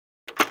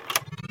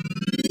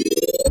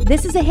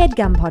This is a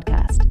HeadGum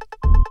podcast.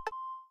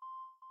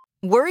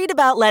 Worried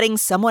about letting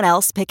someone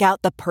else pick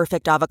out the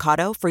perfect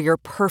avocado for your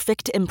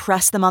perfect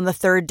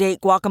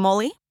impress-them-on-the-third-date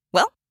guacamole?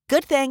 Well,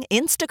 good thing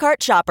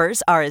Instacart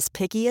shoppers are as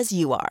picky as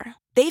you are.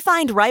 They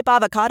find ripe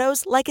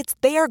avocados like it's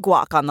their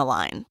guac on the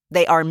line.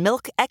 They are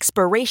milk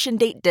expiration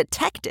date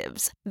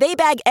detectives. They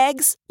bag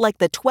eggs like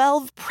the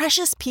 12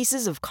 precious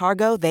pieces of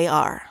cargo they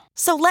are.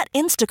 So let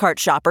Instacart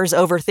shoppers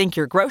overthink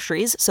your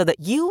groceries so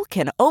that you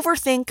can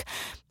overthink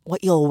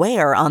what you'll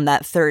wear on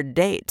that third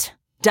date.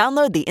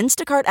 Download the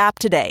Instacart app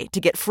today to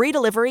get free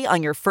delivery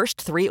on your first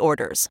 3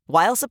 orders,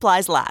 while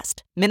supplies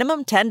last.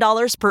 Minimum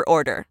 $10 per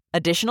order.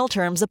 Additional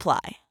terms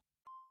apply.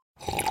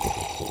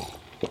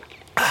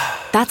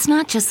 That's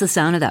not just the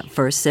sound of that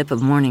first sip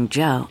of Morning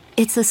Joe.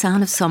 It's the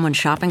sound of someone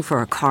shopping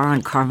for a car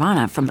on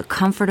Carvana from the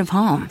comfort of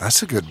home.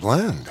 That's a good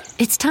blend.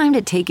 It's time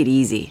to take it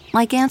easy,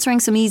 like answering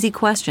some easy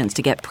questions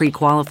to get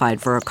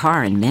pre-qualified for a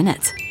car in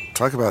minutes.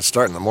 Talk about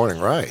starting the morning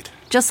right.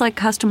 Just like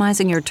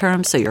customizing your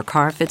terms so your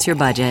car fits your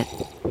budget.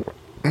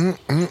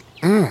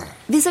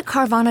 Visit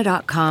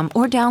Carvana.com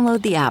or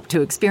download the app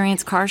to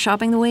experience car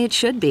shopping the way it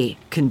should be.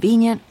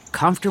 Convenient,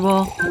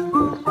 comfortable.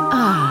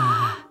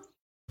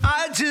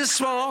 I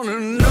just want to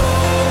know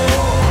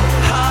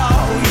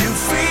how you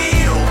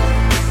feel.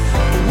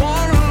 I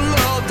want a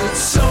love that's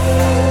so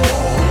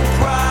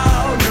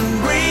proud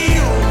and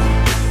real.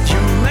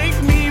 You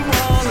make me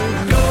want to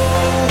go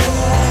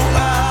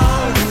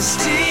out and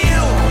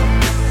steal.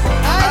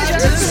 I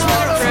just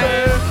want to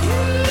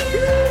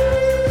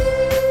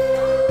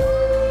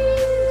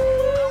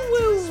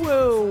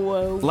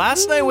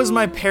Last night was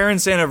my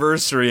parents'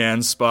 anniversary,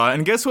 and Spa,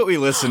 and guess what we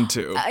listened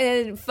to?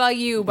 Fuck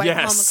You by Paul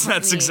Yes, McCartney.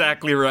 that's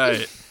exactly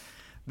right.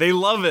 They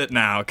love it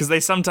now, because they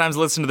sometimes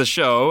listen to the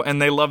show,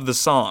 and they love the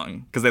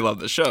song, because they love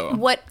the show.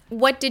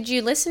 What did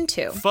you listen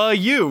to? For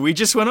You. We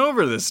just went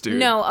over this, dude.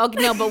 No,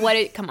 but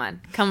what? Come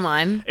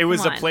on. It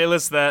was a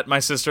playlist that my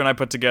sister and I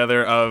put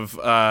together of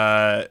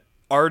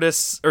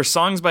artists, or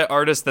songs by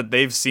artists that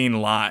they've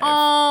seen live.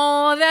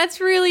 Oh, that's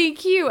really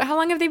cute. How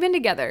long have they been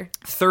together?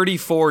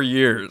 34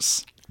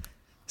 years.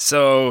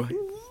 So,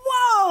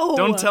 Whoa!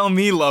 don't tell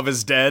me love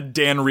is dead,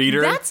 Dan Reeder.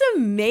 That's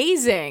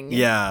amazing.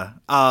 Yeah.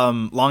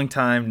 Long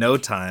time, no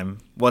time.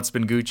 What's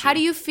been Gucci? How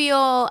do you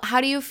feel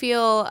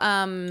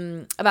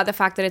about the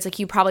fact that it's like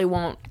you probably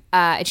won't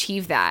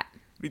achieve that?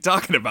 What are you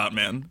talking about,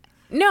 man?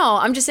 No,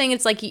 I'm just saying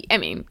it's like, I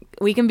mean,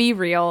 we can be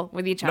real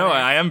with each other. No,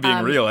 I am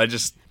being real.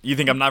 You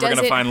think I'm never going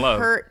to find love.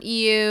 Does it hurt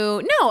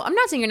you? No, I'm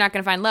not saying you're not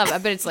going to find love,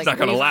 but it's like... It's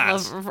not going to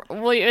last.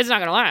 Well, it's not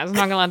going to last. It's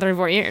not going to last 3 or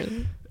 4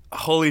 years.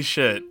 Holy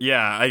shit.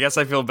 Yeah, I guess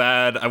I feel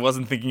bad. I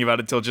wasn't thinking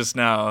about it till just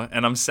now,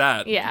 and I'm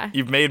sad. Yeah.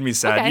 You've made me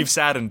sad. Okay. You've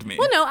saddened me.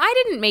 Well, no,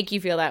 I didn't make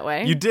you feel that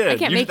way. You did. I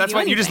can't make that's you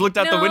why you just anything. looked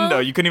out the window.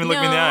 You couldn't even look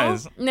me in the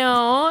eyes.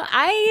 No,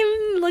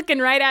 I'm looking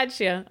right at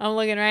you. I'm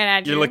looking right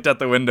at you. You looked out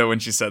the window when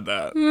she said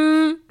that.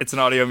 It's an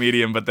audio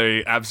medium, but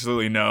they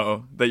absolutely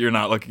know that you're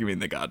not looking me in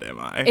the goddamn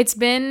eye. It's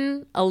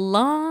been a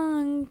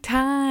long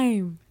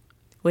time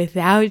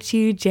without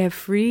you,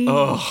 Jeffrey.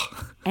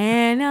 Oh.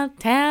 And I'll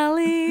tell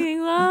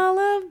you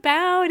all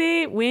about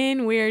it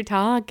when we're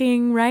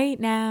talking right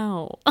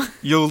now.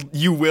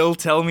 You will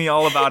tell me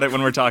all about it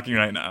when we're talking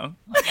right now.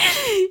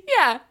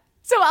 Yeah.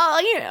 So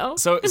I'll,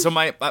 So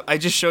I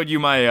just showed you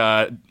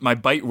my my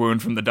bite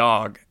wound from the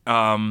dog,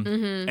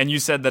 and you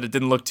said that it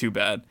didn't look too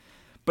bad,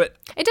 but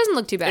It doesn't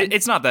look too bad.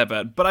 it's not that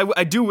bad. But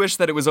I do wish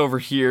that it was over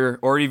here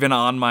or even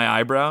on my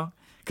eyebrow,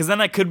 because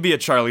then I could be a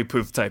Charlie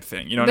Puth type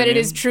thing. You know what I mean? But it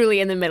is truly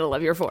in the middle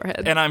of your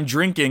forehead. And I'm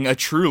drinking a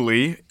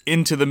Truly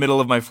into the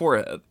middle of my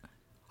forehead.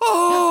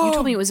 You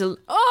told me it was a...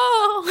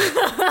 Oh!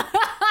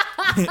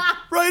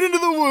 Right into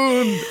the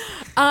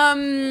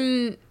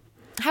wound.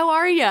 How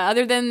are you,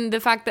 other than the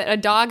fact that a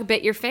dog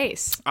bit your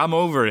face? I'm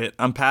over it.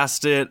 I'm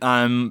past it.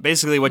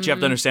 Basically what you have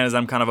to understand is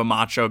I'm kind of a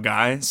macho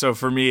guy. So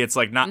for me, it's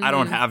like I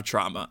don't have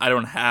trauma. I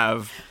don't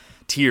have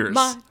tears.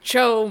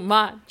 Macho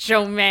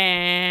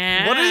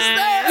man. What is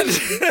that?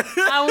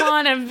 I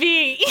wanna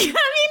be. Have you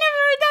never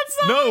heard that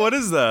song? No, what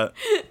is that?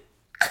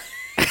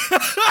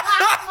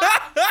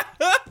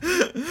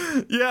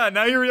 Yeah,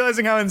 now you're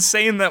realizing how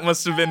insane that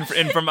must have been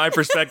from my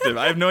perspective.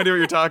 I have no idea what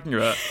you're talking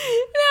about.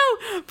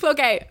 No.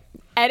 Okay,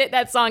 edit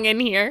that song in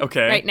here.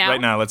 Okay. Right now.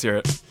 Right now, let's hear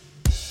it.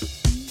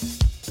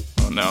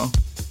 Oh, no.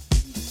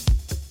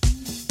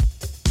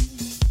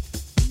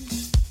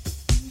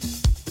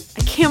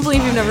 I can't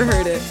believe you've never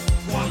heard it.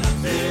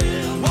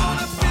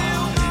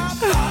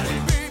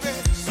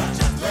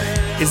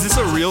 Is this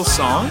a real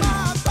song?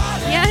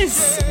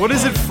 Yes. What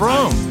is it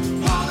from?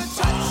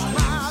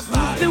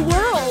 The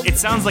world. It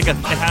sounds like it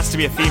has to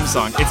be a theme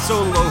song. It's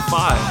so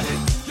lo-fi.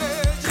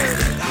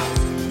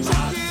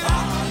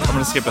 I'm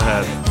gonna skip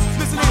ahead.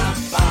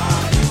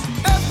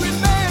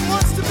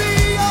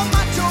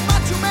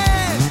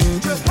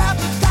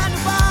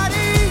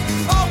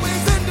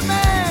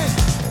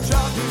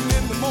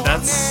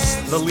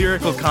 The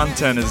lyrical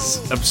content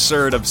is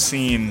absurd,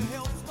 obscene,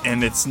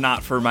 and it's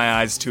not for my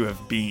eyes to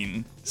have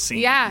been seen.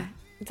 Yeah,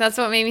 that's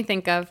what made me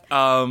think of.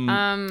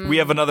 We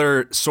have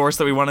another source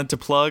that we wanted to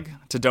plug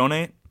to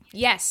donate.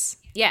 Yes.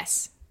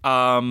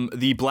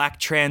 the Black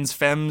Trans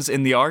Femmes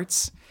in the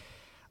Arts,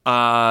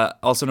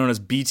 also known as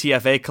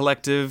BTFA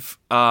Collective.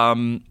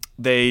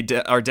 They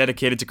are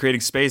dedicated to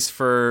creating space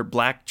for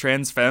Black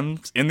trans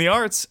femmes in the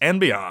arts and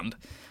beyond.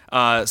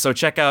 So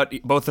check out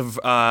both of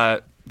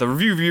the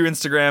Review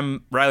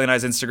Instagram, Riley and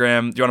I's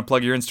Instagram. Do you want to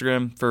plug your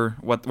Instagram for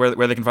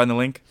where they can find the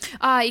link?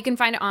 You can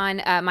find it on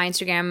my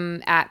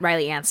Instagram at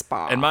Riley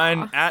Anspaugh. And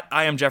mine at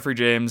I am Jeffrey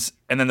James.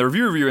 And then the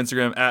Review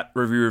Instagram at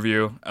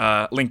Review.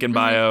 Link in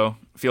bio.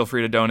 Feel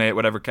free to donate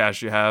whatever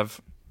cash you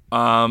have.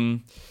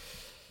 And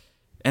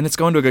it's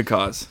going to a good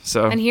cause.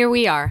 So And here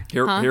we are.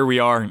 Here we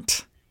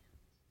aren't.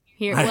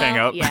 Here, I hang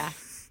up. Yeah.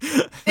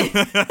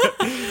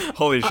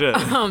 Holy shit.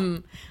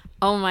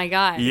 Oh my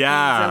God.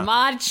 Yeah. He's a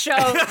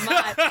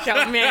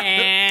macho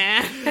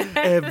man.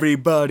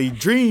 Everybody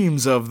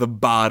dreams of the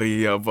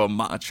body of a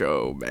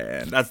macho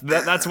man.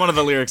 That's one of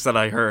the lyrics that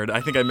I heard.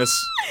 I think I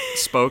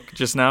misspoke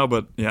just now,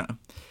 but yeah.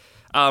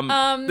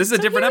 This is a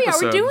different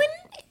episode.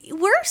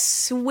 We're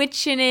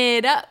switching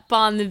it up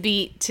on the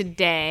beat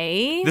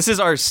today. This is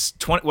our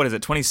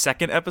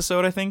 22nd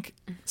episode, I think.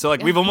 So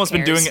like we've almost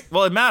been doing it.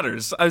 Well, it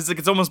matters. I was like,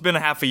 it's almost been a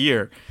half a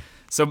year.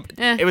 So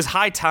it was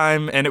high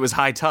time and it was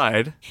high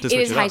tide. It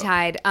is high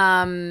tide.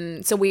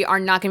 So we are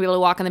not going to be able to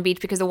walk on the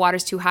beach because the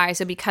water's too high.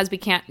 So because we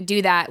can't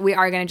do that, we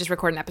are going to just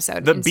record an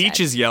episode The instead. beach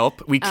is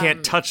Yelp. We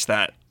can't touch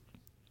that.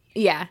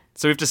 Yeah.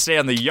 So we have to stay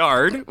on the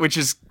yard, which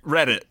is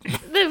Reddit.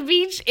 The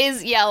beach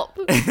is Yelp.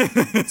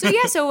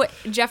 So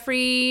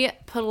Jeffrey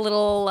put a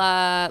little,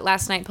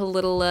 last night put a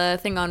little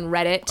thing on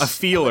Reddit. A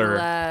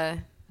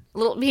feeler.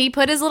 He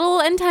put his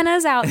little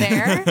antennas out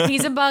there.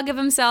 He's a bug of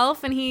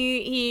himself and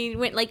he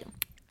went like...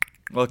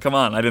 Well, come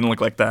on. I didn't look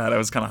like that. I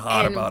was kind of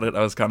hot about it.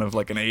 I was kind of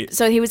like an 8.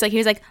 So he was like,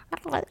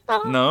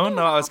 No,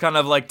 I was kind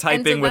of like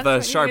typing with a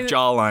that's what sharp he was-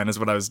 jawline is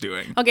what I was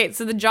doing. Okay,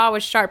 so the jaw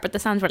was sharp, but the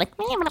sounds were like...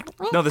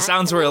 No, the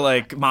sounds were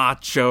like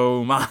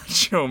macho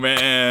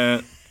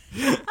man.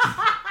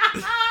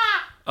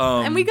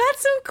 and we got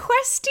some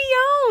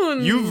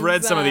questions. You've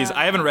read some of these.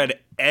 I haven't read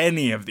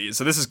any of these.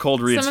 So this is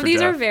cold reads Some for of these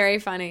Jeff. are very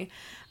funny.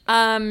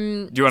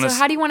 Do you want So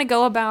how do you want to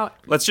go about...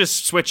 Let's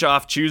just switch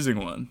off choosing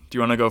one. Do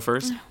you want to go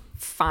first?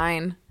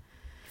 Fine.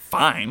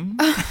 Fine.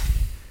 What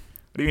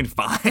do you mean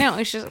fine? No,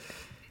 it's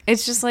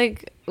just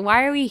like,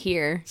 why are we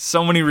here?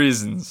 So many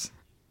reasons.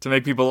 To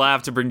make people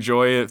laugh, to bring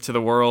joy to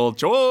the world.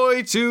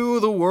 Joy to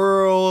the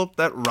world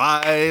that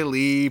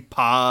Riley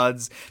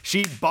pods.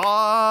 She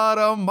bought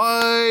a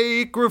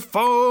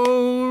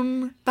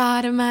microphone.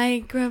 Bought a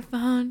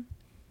microphone.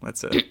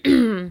 That's it.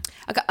 Okay,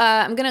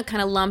 I'm going to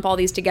kind of lump all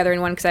these together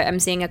in one because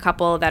I'm seeing a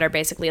couple that are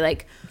basically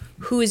like,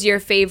 who's your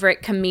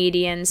favorite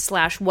comedian /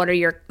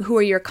 who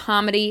are your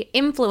comedy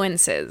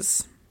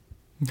influences?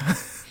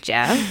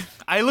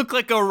 Jeff? I look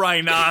like a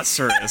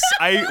rhinoceros.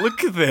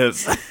 Look at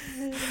this.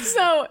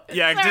 So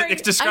Yeah, sorry,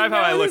 describe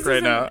how I know look this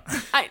right isn't- now.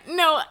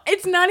 No,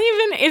 it's not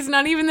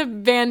even the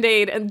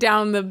Band-Aid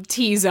down the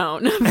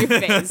T-zone of your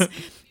face.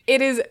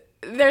 It is.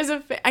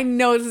 I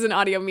know this is an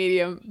audio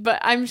medium, but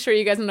I'm sure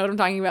you guys know what I'm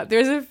talking about.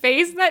 There's a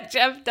face that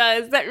Jeff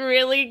does that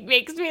really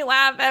makes me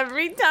laugh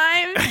every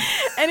time,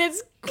 and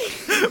it's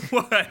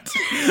What?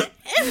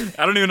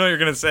 I don't even know what you're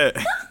going to say.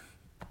 like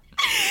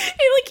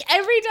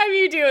every time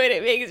you do it,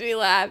 it makes me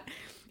laugh.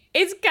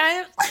 It's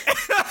kind of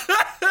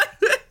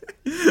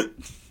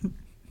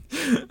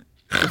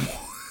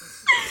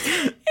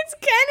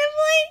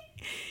like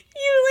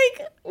you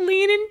like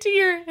lean into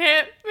your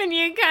hip and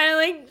you kind of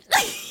like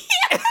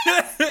and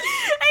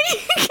you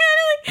kind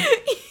of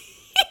like you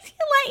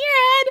let your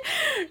head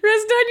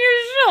rest on your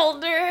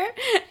shoulder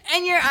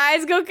and your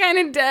eyes go kind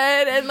of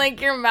dead and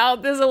like your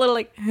mouth is a little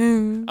like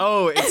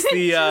Oh, it's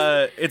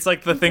it's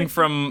like the thing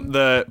from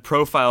the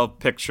profile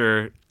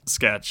picture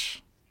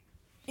sketch.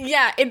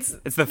 yeah, it's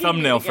It's the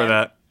thumbnail for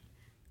that.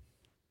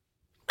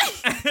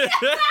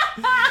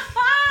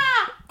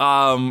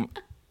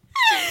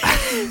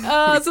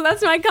 So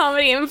that's my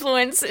comedy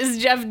influence is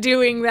Jeff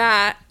doing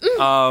that.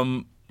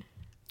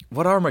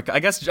 What are my?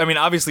 I mean,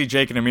 obviously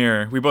Jake and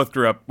Amir. We both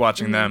grew up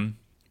watching them.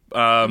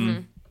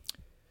 Like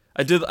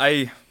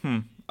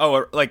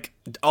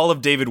all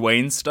of David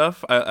Wayne's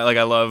stuff.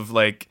 I love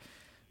like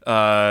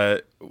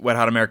Wet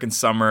Hot American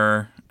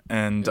Summer,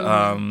 and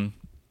I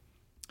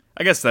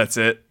guess that's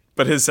it.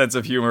 But his sense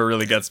of humor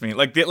really gets me.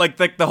 Like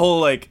the whole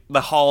like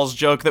the Halls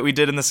joke that we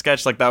did in the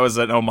sketch. Like that was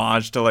an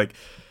homage to like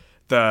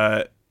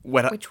the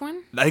Which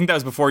one? I think that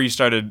was before you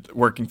started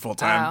working full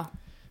time. Oh.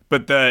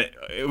 But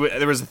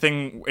there was a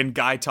thing in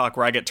Guy Talk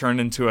where I get turned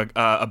into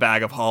a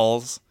bag of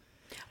Halls.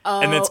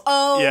 And it's,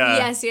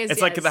 yes.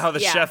 It's like how the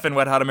chef in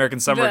Wet Hot American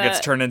Summer gets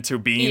turned into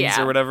beans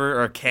or whatever,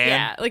 or a can.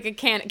 Yeah, like a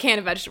can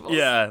of vegetables.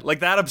 Yeah, like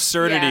that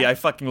absurdity Yeah. I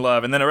fucking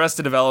love. And then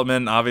Arrested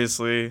Development,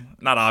 obviously.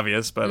 Not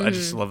obvious, but I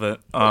just love it.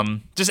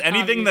 Just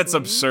anything that's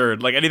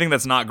absurd, like anything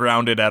that's not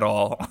grounded at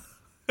all.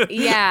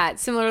 Yeah,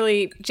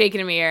 similarly, Jake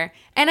and Amir.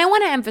 And I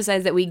want to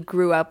emphasize that we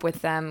grew up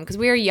with them because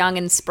we are young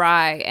and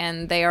spry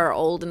and they are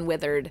old and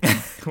withered.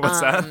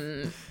 What's that?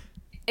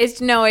 It's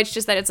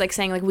just that it's like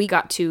saying like we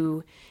got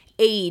to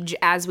age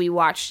as we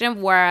watched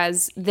them,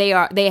 whereas they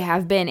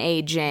have been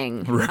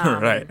aging.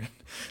 Right.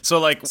 So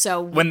like,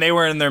 So- when they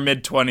were in their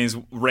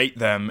mid-20s, rate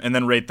them, and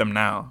then rate them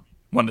now,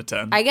 1 to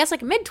 10. I guess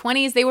like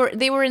mid-20s,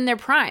 they were in their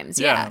primes.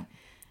 Yeah.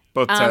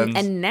 Both 10s.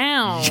 And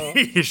now,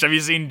 Have you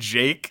seen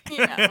Jake?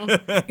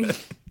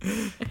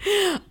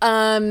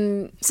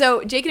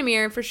 so Jake and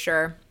Amir for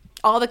sure.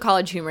 All the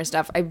college humor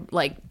stuff I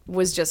like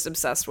was just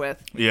obsessed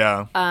with.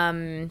 Yeah.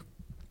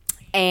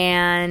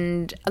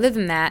 And other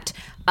than that,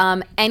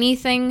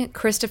 anything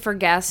Christopher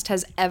Guest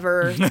has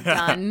ever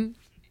done,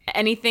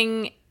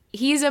 anything,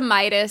 he's a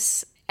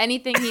Midas.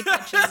 Anything he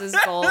touches is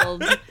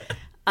gold.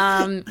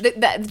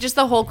 Just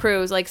the whole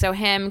crew is like, so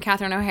him,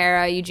 Catherine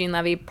O'Hara, Eugene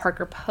Levy,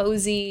 Parker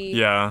Posey.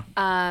 Yeah.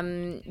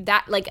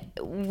 That like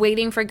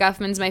Waiting for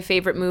Guffman's my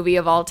favorite movie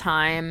of all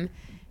time.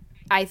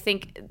 I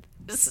think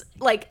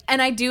like,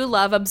 and I do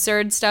love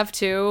absurd stuff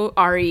too.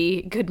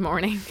 Ari, Good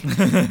Morning.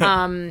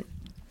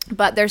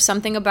 But there's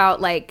something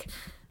about like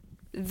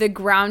the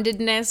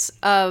groundedness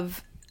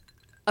of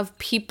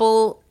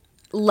people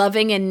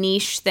loving a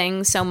niche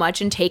thing so much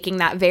and taking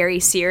that very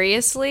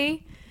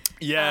seriously.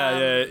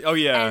 Yeah. Oh,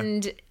 yeah.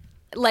 And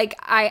like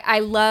I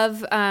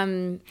love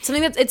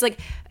something that's it's like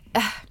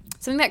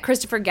something that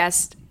Christopher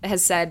Guest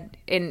has said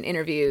in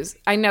interviews.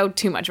 I know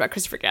too much about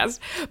Christopher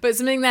Guest, but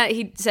something that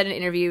he said in an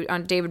interview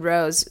on David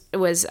Rose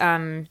was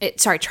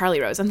Charlie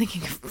Rose. I'm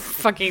thinking of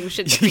fucking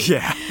shit.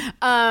 Yeah.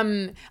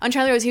 On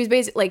Charlie Rose, he was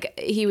basically like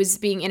he was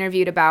being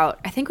interviewed about,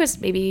 I think it was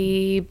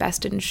maybe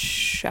Best in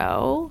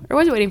Show or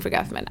was it Waiting for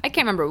Guffman? I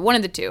can't remember. One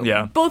of the two.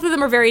 Yeah. Both of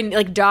them are very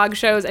like dog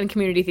shows and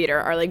community theater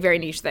are like very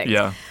niche things.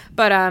 Yeah.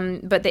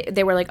 But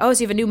they were like, oh,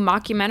 so you have a new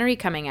mockumentary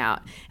coming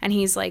out, and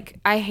he's like,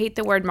 I hate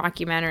the word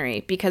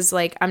mockumentary because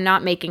like I'm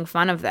not making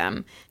fun of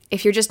them.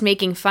 If you're just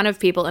making fun of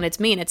people and it's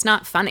mean, it's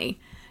not funny.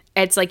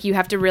 It's like you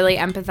have to really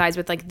empathize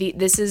with like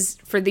this is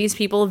for these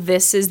people,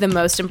 this is the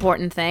most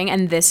important thing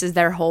and this is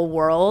their whole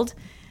world,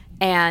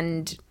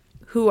 and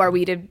who are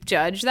we to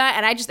judge that?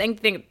 And I just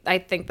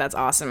think that's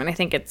awesome, and I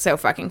think it's so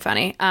fucking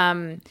funny.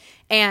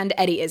 And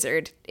Eddie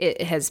Izzard,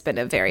 it has been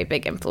a very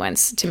big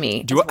influence to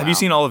me. Have you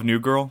seen all of New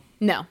Girl?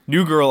 No.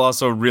 New Girl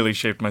also really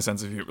shaped my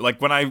sense of humor. Like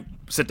when I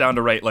sit down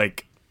to write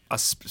like a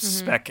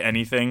spec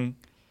anything,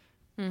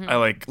 I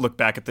like look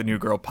back at the New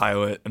Girl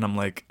pilot and I'm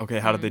like, okay,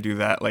 how did they do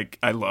that? Like,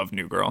 I love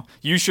New Girl.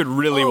 You should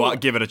really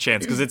give it a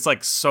chance because it's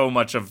like so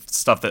much of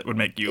stuff that would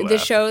make you laugh. The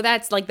show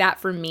that's like that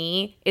for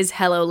me is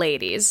Hello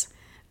Ladies,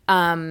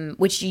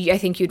 which I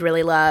think you'd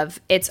really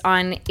love. It's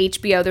on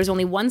HBO. There's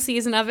only one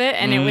season of it,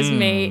 and it was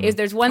made.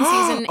 There's one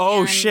season.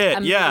 Oh and shit! a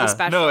movie Yeah,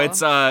 special.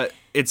 no,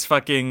 it's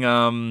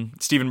fucking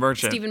Stephen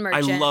Merchant. Stephen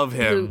Merchant. I love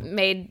him. Who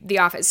made The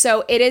Office?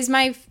 So it's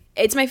my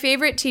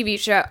favorite TV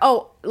show.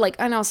 Oh, like,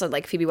 and also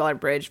like Phoebe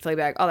Waller-Bridge,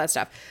 Fleabag, all that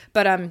stuff.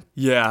 But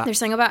Yeah. there's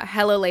something about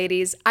Hello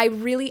Ladies. I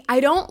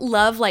don't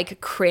love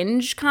like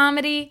cringe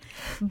comedy,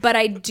 but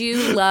I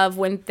do love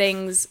when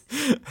things.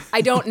 I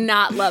don't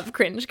not love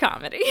cringe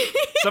comedy.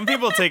 Some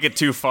people take it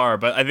too far,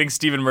 but I think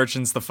Stephen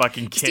Merchant's the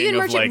fucking king Stephen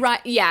of Merchant,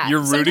 like, yeah.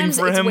 you're rooting Sometimes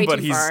for it's him, way but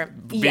too he's far.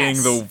 being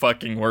Yes. the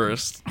fucking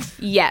worst.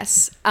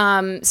 Yes.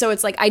 So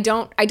it's like I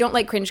don't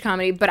like cringe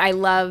comedy, but I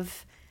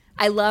love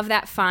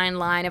that fine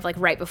line of like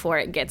right before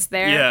it gets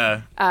there.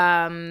 Yeah.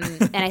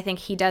 And I think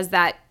he does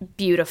that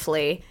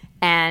beautifully,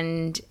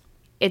 and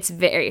it's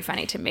very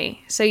funny to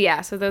me. So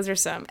yeah, so those are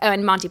some. Oh,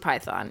 and Monty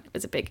Python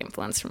is a big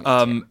influence for me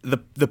too.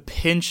 The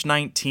Pinch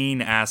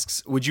 19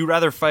 asks, would you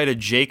rather fight a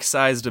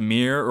Jake-sized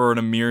Amir or an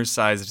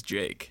Amir-sized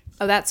Jake?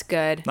 Oh, that's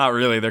good. Not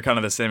really. They're kind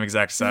of the same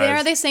exact size.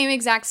 They're the same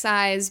exact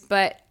size,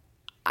 but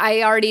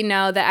I already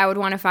know that I would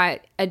want to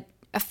fight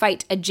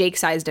a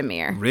Jake-sized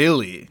Amir.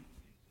 Really?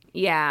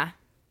 Yeah.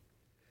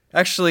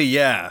 Actually,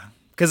 yeah.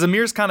 Because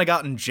Amir's kind of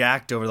gotten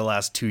jacked over the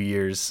last 2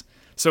 years.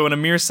 So an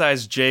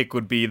Amir-sized Jake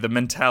would be the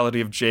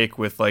mentality of Jake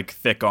with, like,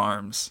 thick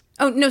arms.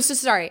 Oh, no, so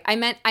sorry. I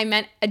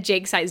meant a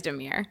Jake-sized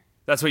Amir.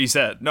 That's what you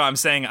said. No, I'm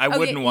saying I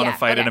wouldn't want to yeah,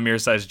 fight an okay.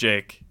 Amir-sized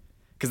Jake.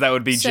 Because that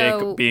would be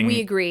So Jake being... we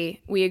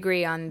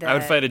agree on the. I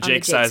would fight a on the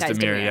Jake-sized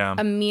Amir, yeah.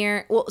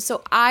 Amir. Well,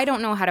 so I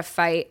don't know how to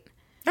fight.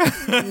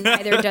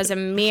 Neither does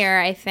Amir,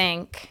 I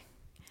think.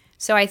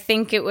 So I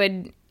think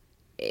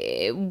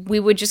we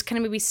would just kind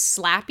of maybe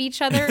slap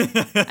each other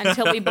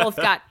until we both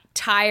got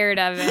tired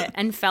of it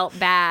and felt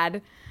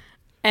bad.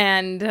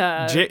 And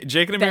Jake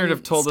and Amir then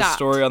have told a stopped.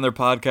 story on their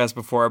podcast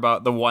before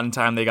about the one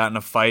time they got in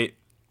a fight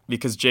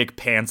because Jake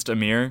pantsed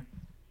Amir.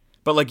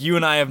 But, like, you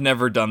and I have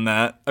never done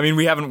that. I mean,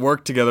 we haven't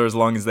worked together as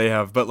long as they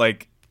have, but,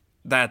 like,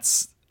 I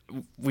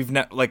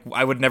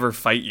would never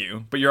fight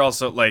you. But you're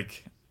also,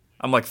 like,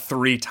 I'm, like,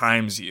 3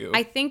 times you.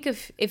 I think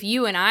if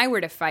you and I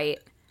were to fight,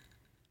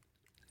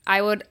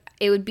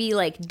 it would be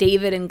like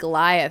David and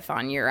Goliath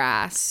on your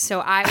ass.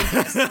 So I would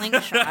get a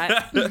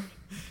slingshot.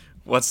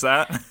 What's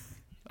that?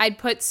 I'd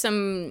put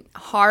some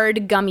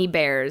hard gummy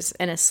bears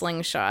in a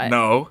slingshot.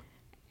 No.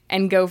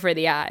 And go for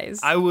the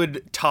eyes. I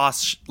would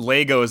toss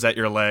Legos at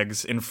your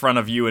legs in front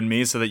of you and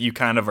me so that you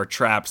kind of are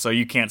trapped so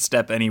you can't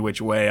step any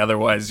which way.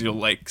 Otherwise, you'll,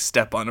 like,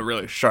 step on a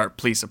really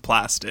sharp piece of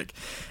plastic.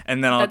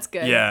 And then That's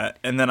good. Yeah,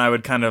 and then I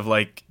would kind of,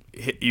 like,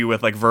 hit you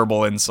with, like,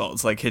 verbal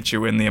insults, like hit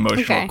you in the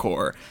emotional Okay.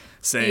 core.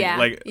 saying Yeah.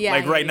 like Yeah,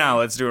 right yeah, now,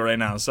 let's do it right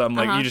now. So I'm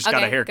like, you just got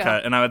a Okay, haircut,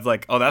 go. and I was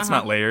like, oh, that's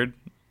not layered.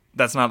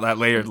 That's not that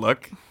layered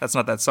look. That's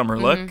not that summer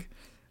look.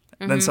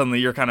 Then suddenly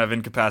you're kind of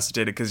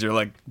incapacitated because you're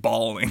like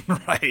bawling,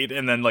 right?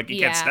 And then like you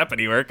can't Yeah. step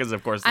anywhere because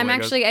of course the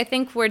Legos. I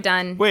think we're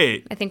done.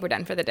 Wait. I think we're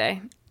done for the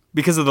day.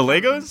 Because of the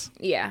Legos?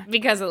 Yeah,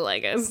 because of the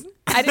Legos.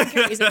 I didn't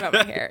care what you said about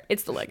my hair.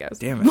 It's the Legos.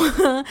 Damn it.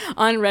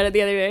 On Reddit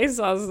the other day,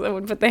 saw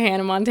someone put the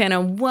Hannah Montana,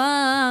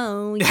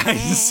 whoa, yeah. I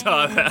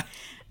saw that.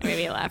 It made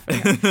me laugh.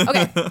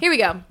 Okay, here we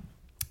go.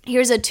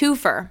 Here's a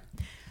twofer.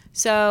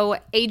 So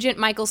Agent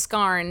Michael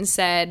Scarn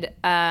said,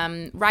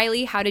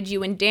 Riley, how did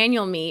you and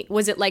Daniel meet?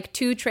 Was it like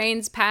two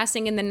trains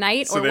passing in the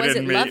night, So or they was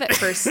it didn't love meet. at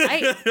first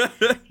sight?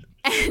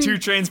 Two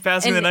trains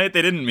passing the and- night,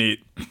 they didn't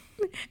meet.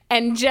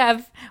 And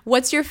Jeff,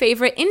 what's your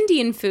favorite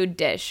Indian food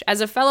dish? As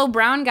a fellow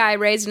brown guy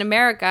raised in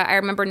America, I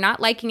remember not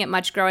liking it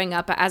much growing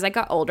up, but as I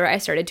got older, I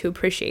started to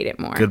appreciate it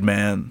more. Good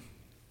man.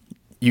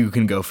 You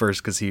can go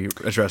first because he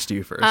addressed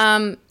you first.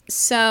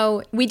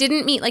 So we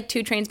didn't meet like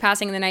two trains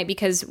passing in the night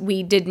because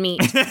we did meet.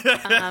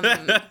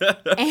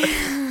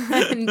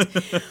 And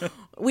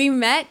we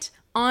met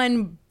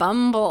on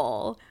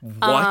Bumble.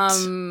 What?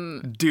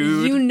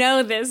 Dude. You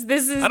know this.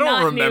 This is I don't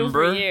not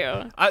remember. new for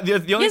you.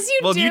 The only, Yes, you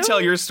well, you do.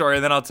 tell your story,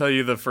 and then I'll tell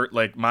you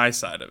like my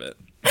side of it.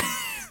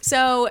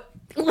 So,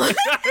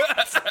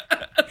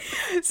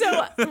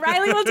 so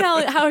Riley will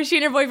tell how she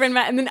and her boyfriend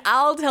met, and then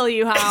I'll tell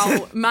you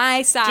how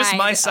my side. Just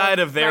my side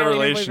of their Riley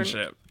and her boyfriend-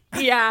 relationship.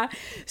 Yeah.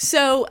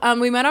 So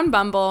we met on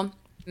Bumble.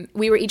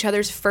 We were each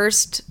other's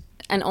first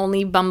and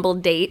only Bumble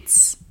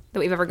dates that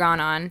we've ever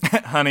gone on.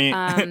 Honey,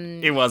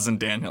 it wasn't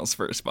Daniel's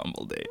first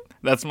Bumble date.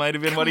 That's might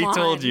have been what he Come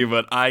told on. you,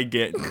 but I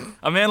get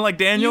a man like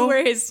Daniel.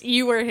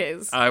 You were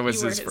his. I was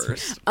You were his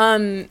first.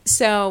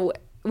 So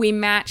we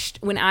matched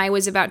when I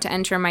was about to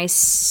enter my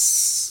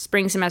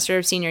spring semester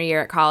of senior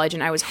year at college,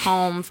 and I was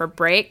home for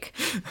break,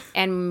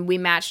 and we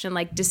matched in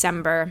like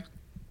December.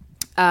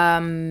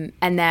 And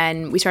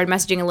then we started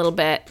messaging a little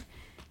bit.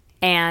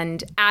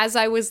 And as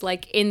I was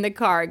like in the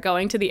car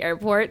going to the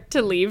airport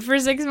to leave for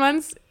 6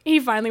 months, he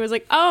finally was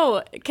like,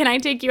 "Oh, can I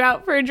take you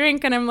out for a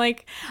drink?" And I'm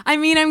like, I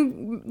mean,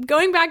 I'm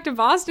going back to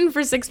Boston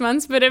for 6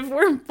 months, but if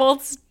we're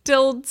both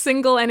still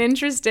single and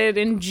interested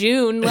in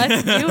June,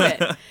 let's do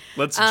it.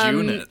 Let's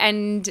June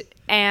it.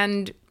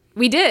 And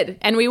we did,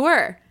 and we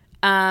were.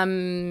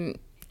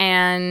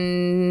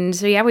 And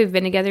so yeah, we've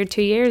been together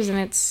 2 years, and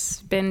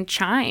it's been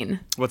chine.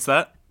 What's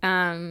that?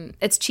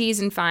 It's cheese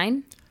and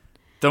fine.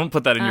 Don't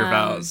put that in your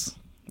vows.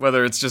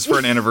 Whether it's just for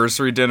an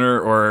anniversary dinner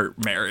or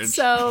marriage.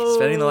 So,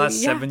 Spending the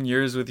last yeah. 7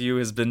 years with you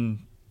has been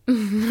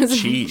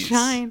cheese.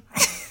 Chine.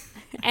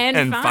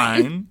 And fine.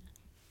 fine.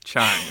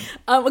 Chime.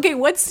 Okay,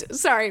 what's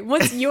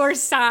your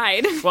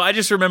side? Well, I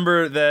just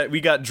remember that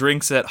we got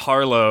drinks at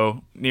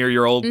Harlow near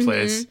your old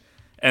place,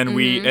 and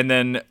and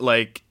then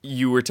like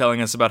you were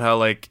telling us about how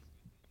like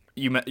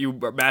you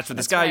matched with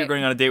this guy. right. You're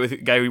going on a date with a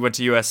guy who went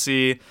to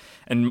USC,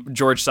 and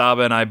George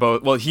Saba and I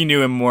both. Well, he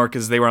knew him more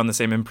because they were on the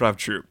same improv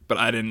troupe, but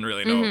I didn't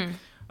really know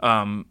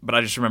him. But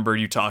I just remember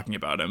you talking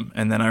about him,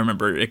 and then I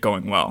remember it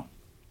going well.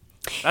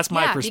 That's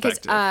my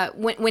perspective. Because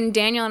when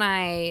Daniel and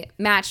I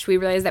matched, we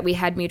realized that we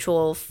had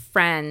mutual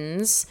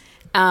friends,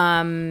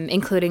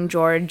 including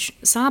George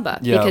Saba,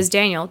 Yeah. because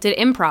Daniel did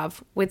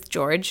improv with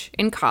George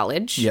in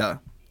college. Yeah.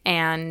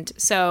 And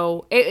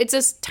so it's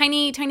a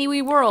tiny, tiny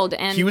wee world.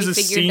 And He was we a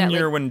figured that,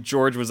 senior like, when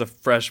George was a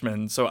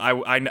freshman, so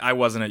I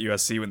wasn't at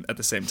USC at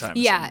the same time.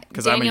 yeah,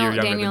 because I'm a year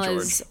younger Daniel than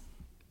George. is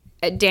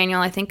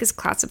Daniel. I think is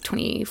class of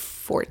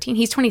 2014.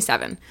 He's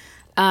 27.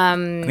 I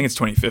think it's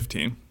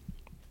 2015.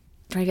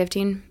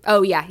 2015.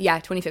 Oh yeah,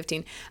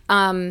 2015.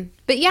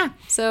 But yeah,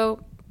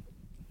 so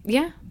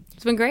yeah,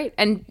 it's been great.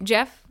 And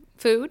Jeff,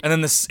 food. And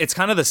then it's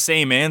kind of the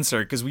same answer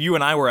because you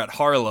and I were at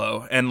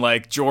Harlow, and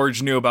like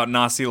George knew about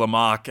Nasi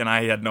Lemak, and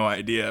I had no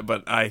idea,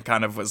 but I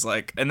kind of was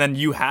like, and then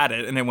you had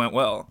it, and it went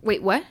well.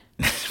 Wait, what?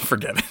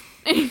 Forget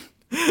it.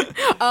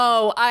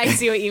 Oh, I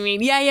see what you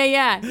mean. Yeah.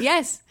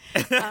 Yes.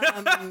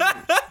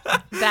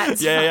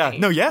 That's Yeah. fine.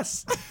 No,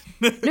 yes.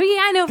 No,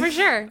 yeah, I know for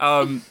sure.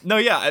 No,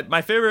 yeah.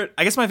 My favorite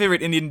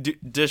Indian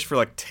dish for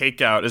like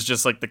takeout is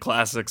just like the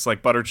classics,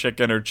 like butter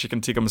chicken or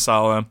chicken tikka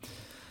masala.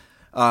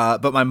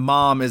 But my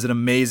mom is an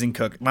amazing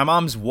cook. My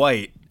mom's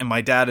white, and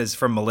my dad is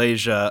from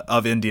Malaysia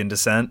of Indian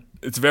descent.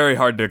 It's very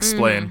hard to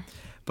explain.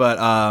 But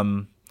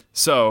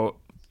so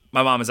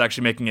my mom is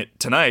actually making it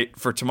tonight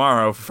for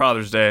tomorrow for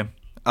Father's Day,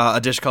 a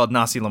dish called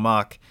nasi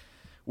lemak,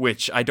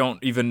 which I don't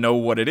even know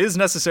what it is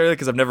necessarily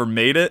because I've never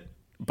made it.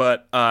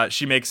 But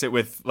she makes it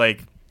with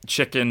like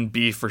chicken,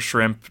 beef, or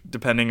shrimp,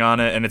 depending on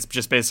it, and it's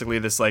just basically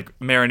this like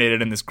marinated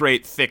in this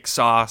great thick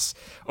sauce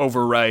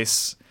over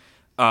rice.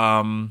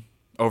 And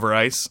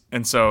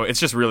so it's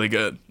just really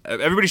good.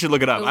 Everybody should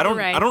look it up. I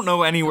don't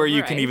know anywhere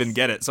you can even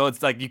get it. So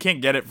it's like you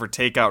can't get it for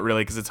takeout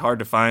really because it's hard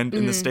to find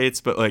in the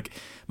States, but like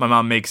my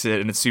mom makes it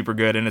and it's super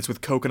good, and it's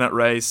with coconut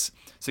rice,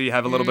 So you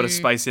have a little bit of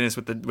spiciness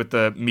with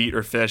the meat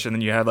or fish, and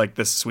then you have like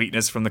this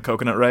sweetness from the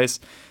coconut rice,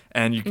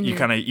 and you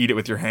kind of eat it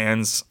with your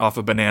hands off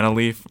a banana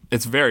leaf.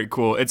 It's very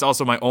cool. It's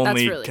also my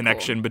only really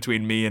connection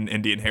between me and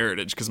Indian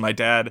heritage, because my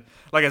dad,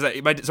 like I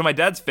said, my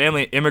dad's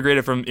family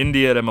immigrated from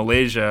India to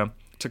Malaysia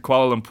to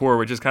Kuala Lumpur,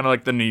 which is kind of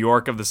like the New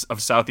York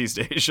of Southeast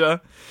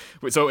Asia.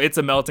 So it's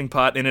a melting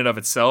pot in and of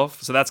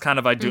itself. So that's kind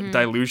of a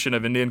dilution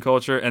of Indian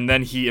culture. And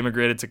then he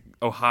immigrated to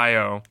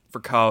Ohio for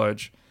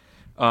college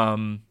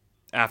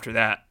after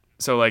that.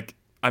 So like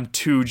I'm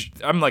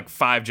like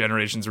 5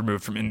 generations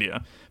removed from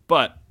India.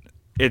 But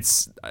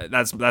that's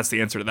the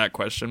answer to that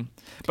question.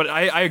 But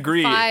I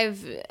agree.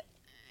 5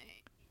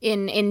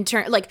 in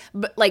turn, like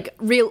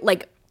real,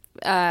 like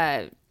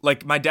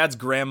my dad's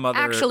grandmother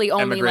actually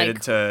only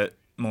immigrated to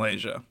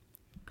Malaysia.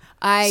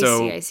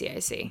 I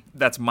see.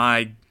 That's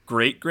my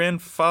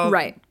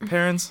great-grandfather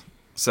parents.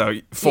 So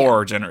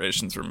 4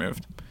 generations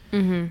removed.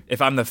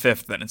 If I'm the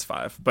 5th, then it's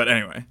 5. But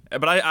anyway,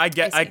 but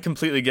I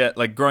completely get,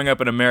 like, growing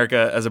up in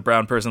America as a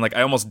brown person, like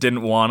I almost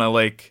didn't want to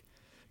like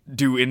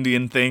do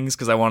Indian things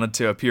because I wanted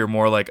to appear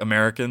more like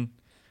American,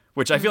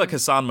 which I feel like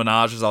Hassan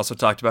Minhaj has also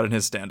talked about in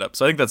his stand-up.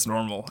 So I think that's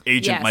normal.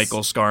 Agent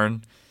Michael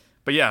Scarn.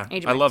 But yeah,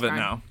 I love it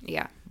now.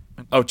 Yeah.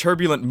 Oh,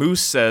 Turbulent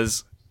Moose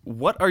says,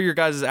 what are your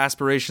guys'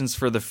 aspirations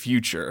for the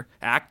future?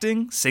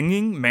 Acting,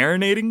 singing,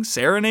 marinating,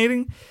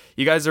 serenading?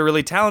 You guys are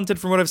really talented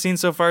from what I've seen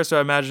so far, so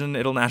I imagine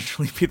it'll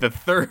naturally be the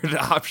 3rd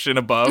option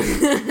above,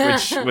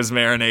 which was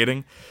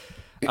marinating.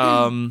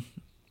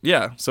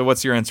 Yeah, so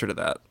what's your answer to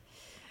that?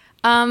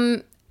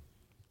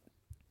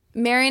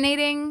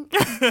 Marinating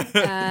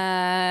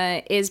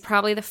is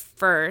probably the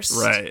first.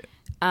 Right.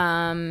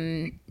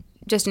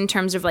 Just in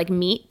terms of like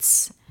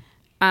meats.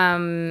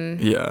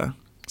 Yeah.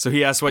 So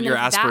he asked what your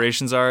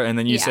aspirations are, and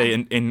then you say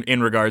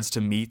in regards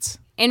to meats.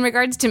 In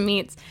regards to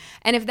meats.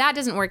 And if that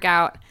doesn't work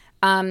out,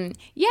 I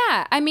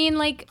mean,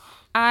 like,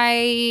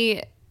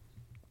 I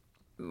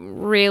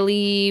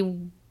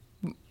really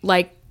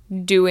like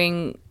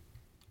doing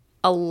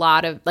a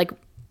lot of, like,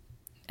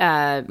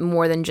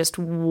 more than just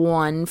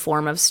one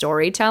form of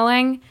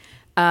storytelling.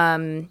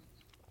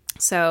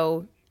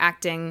 So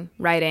acting,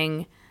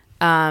 writing,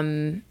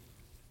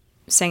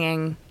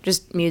 singing,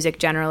 just music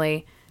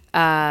generally,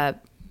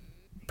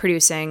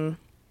 producing,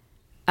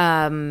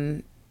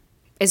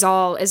 is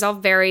all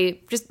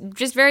very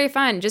just very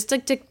fun. Just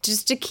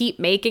to keep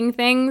making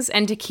things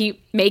and to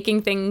keep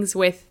making things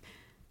with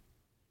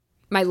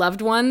my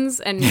loved ones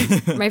and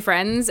my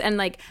friends, and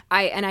like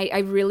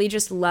I really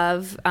just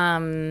love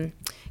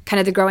kind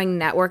of the growing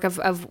network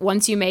of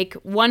once you make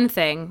one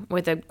thing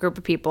with a group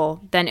of people,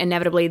 then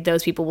inevitably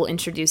those people will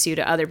introduce you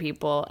to other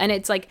people. And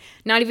it's like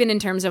not even in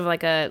terms of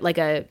like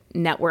a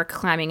network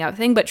climbing up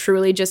thing, but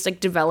truly just like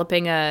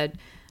developing a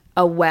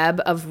web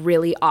of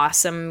really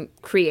awesome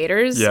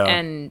creators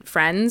and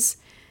friends.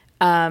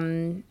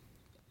 And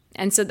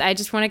so I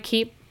just want to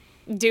keep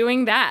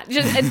doing that.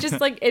 It's just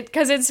like it,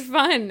 because it's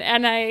fun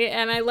and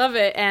I love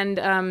it,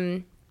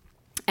 and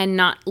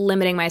not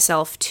limiting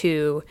myself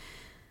to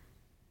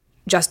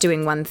just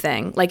doing one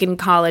thing. Like in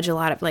college, a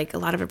lot of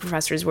the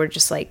professors were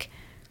just like,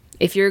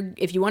 if you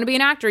want to be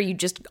an actor, you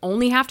just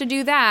only have to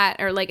do that,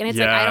 or like, and it's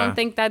like, I don't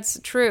think that's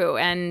true.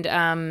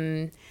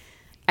 And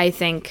I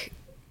think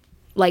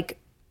like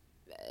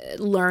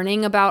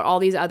learning about all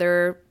these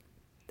other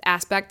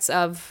aspects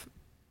of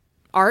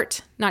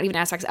art, not even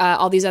aspects,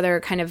 all these other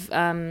kind of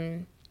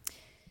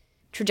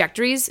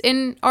trajectories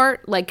in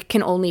art, like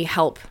can only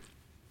help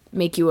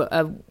make you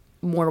a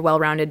more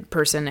well-rounded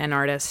person and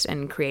artist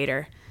and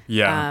creator.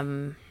 Yeah.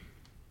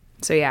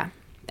 So yeah.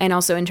 And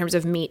also in terms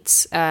of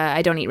meats,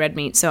 I don't eat red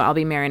meat, so I'll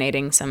be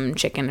marinating some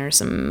chicken or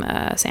some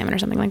salmon or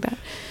something like that.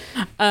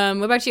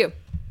 What about you?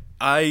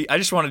 I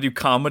just want to do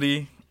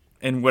comedy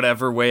in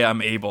whatever way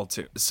I'm able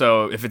to.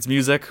 So if it's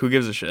music, who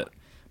gives a shit?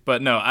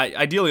 But no, I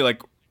ideally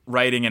like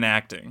writing and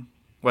acting,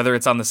 whether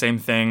it's on the same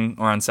thing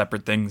or on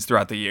separate things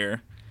throughout the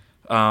year.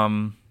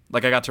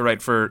 Like I got to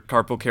write for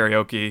Carpool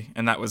Karaoke,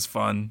 and that was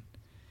fun.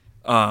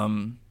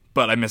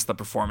 But I missed the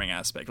performing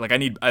aspect. Like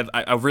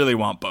I really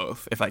want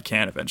both if I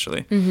can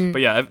eventually. Mm-hmm.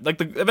 But yeah, like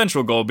the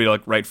eventual goal would be to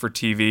like write for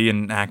TV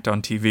and act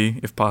on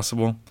TV if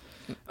possible.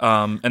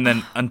 And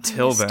then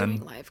until then,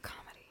 doing live comedy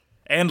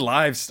and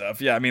live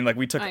stuff. Yeah, I mean, like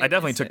I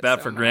definitely took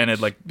that for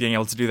granted. Like being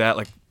able to do that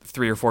like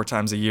 3 or 4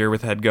 times a year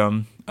with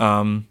HeadGum.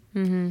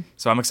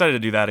 So I'm excited to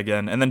do that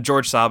again. And then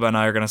George Saba and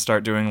I are going to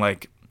start doing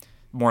like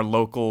more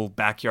local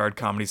backyard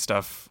comedy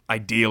stuff,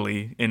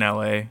 ideally in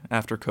LA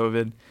after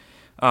COVID.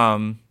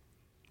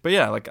 But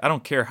yeah, like I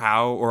don't care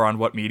how or on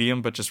what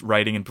medium, but just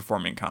writing and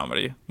performing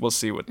comedy. We'll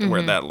see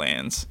where that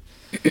lands.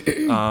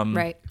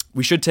 Right.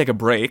 We should take a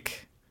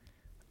break.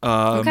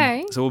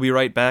 Okay. So we'll be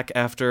right back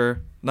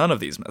after none of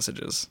these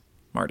messages,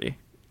 Marty.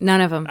 None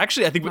of them.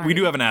 Actually, I think we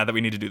do have an ad that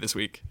we need to do this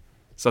week.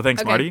 So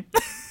thanks, Marty.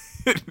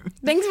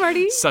 Thanks,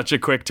 Marty. Such a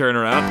quick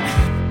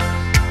turnaround.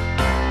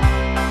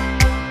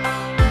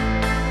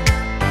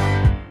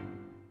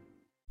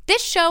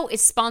 This show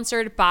is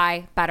sponsored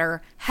by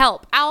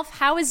BetterHelp. Alf,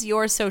 how is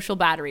your social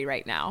battery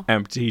right now?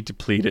 Empty,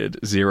 depleted,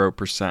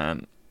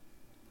 0%.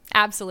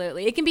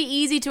 Absolutely. It can be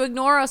easy to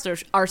ignore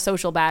our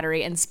social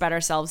battery and spread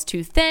ourselves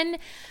too thin.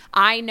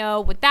 I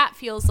know what that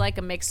feels like,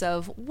 a mix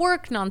of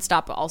work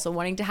nonstop, but also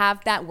wanting to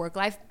have that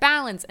work-life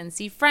balance and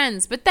see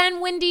friends. But then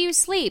when do you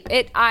sleep?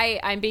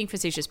 I'm being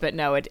facetious, but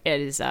no, it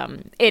is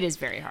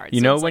very hard. You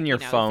So know it's when like, your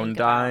phone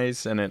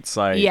dies and it's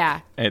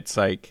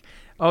like,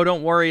 oh,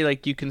 don't worry,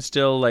 like you can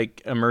still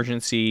like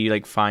emergency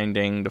like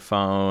finding the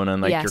phone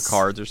and like your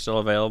cards are still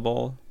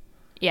available.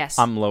 Yes.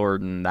 I'm lower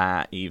than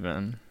that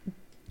even.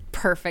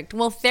 Perfect.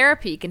 Well,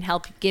 therapy can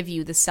help give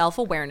you the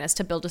self-awareness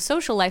to build a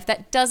social life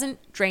that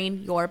doesn't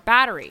drain your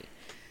battery.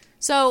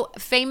 So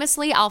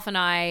famously, Alf and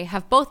I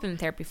have both been in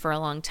therapy for a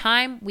long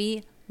time.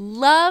 We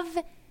love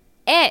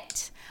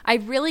it. I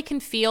really can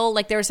feel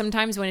like there are some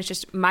times when it's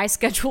just my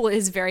schedule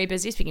is very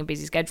busy, speaking of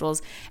busy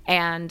schedules,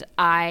 and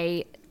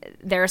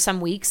there are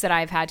some weeks that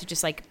I've had to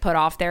just like put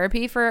off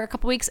therapy for a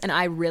couple weeks, and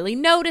I really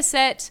notice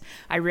it.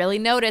 I really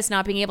notice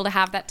not being able to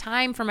have that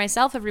time for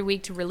myself every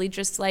week to really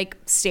just like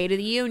state of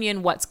the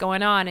union, what's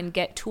going on, and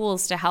get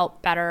tools to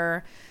help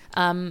better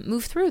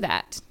move through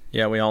that.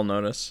 Yeah, we all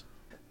notice.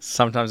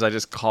 Sometimes I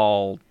just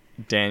call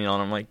Daniel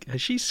and I'm like,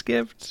 has she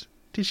skipped?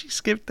 Did she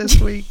skip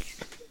this week?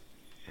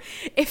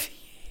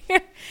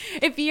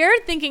 If you're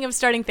thinking of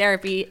starting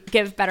therapy,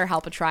 give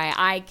BetterHelp a try.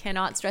 I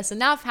cannot stress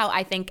enough how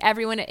I think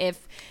everyone,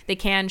 if they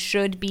can,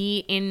 should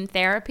be in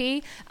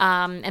therapy.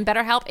 And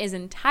BetterHelp is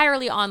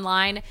entirely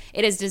online.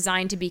 It is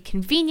designed to be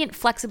convenient,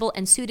 flexible,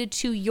 and suited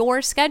to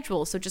your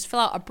schedule. So just fill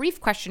out a brief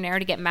questionnaire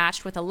to get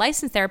matched with a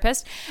licensed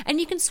therapist, and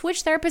you can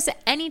switch therapists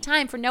at any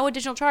time for no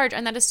additional charge.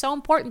 And that is so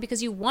important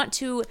because you want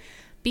to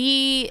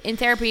be in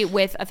therapy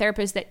with a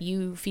therapist that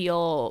you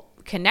feel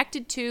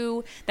connected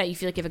to, that you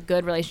feel like you have a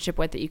good relationship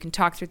with, that you can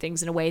talk through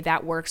things in a way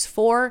that works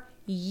for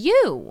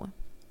you.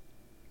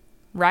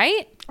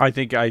 Right? I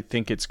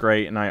think it's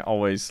great, and I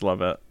always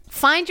love it.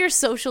 Find your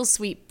social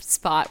sweet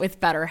spot with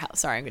BetterHelp.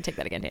 Sorry, I'm going to take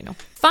that again, Daniel.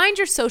 Find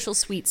your social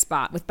sweet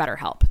spot with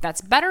BetterHelp. That's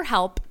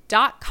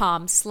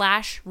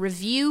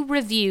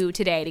BetterHelp.com/review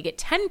today to get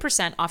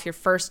 10% off your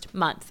first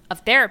month of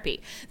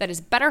therapy. That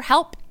is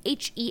BetterHelp,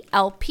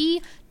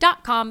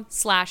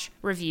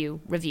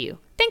 HELP.com/review.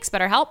 Thanks,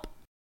 BetterHelp.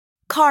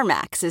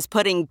 CarMax is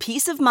putting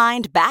peace of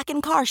mind back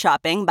in car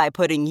shopping by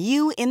putting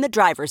you in the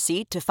driver's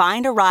seat to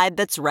find a ride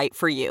that's right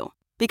for you.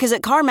 Because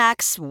at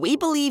CarMax, we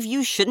believe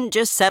you shouldn't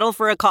just settle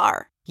for a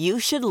car. You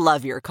should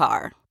love your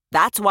car.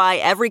 That's why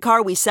every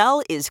car we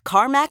sell is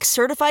CarMax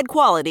certified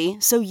quality,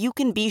 so you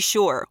can be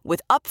sure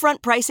with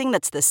upfront pricing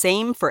that's the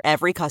same for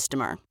every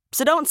customer.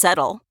 So don't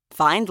settle.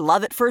 Find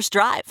love at first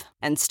drive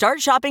and start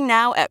shopping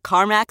now at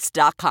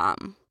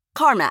CarMax.com.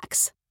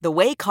 CarMax, the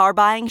way car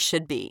buying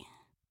should be.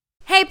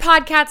 Hey,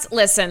 Podcats,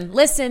 listen.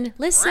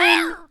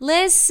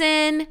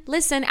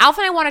 Alf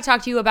and I want to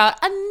talk to you about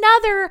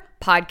another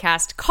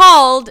podcast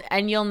called,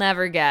 and you'll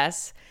never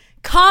guess,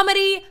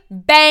 Comedy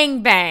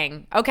Bang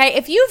Bang. Okay,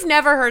 if you've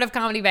never heard of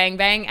Comedy Bang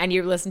Bang and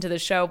you listen to the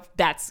show,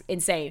 that's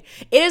insane.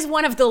 It is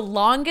one of the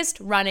longest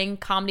running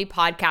comedy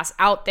podcasts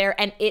out there,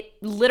 and it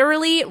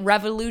literally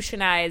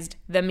revolutionized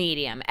the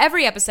medium.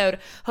 Every episode,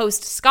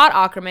 host Scott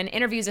Aukerman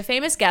interviews a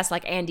famous guest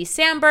like Andy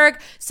Samberg,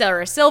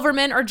 Sarah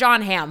Silverman, or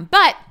John Hamm.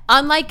 But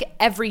unlike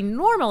every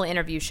normal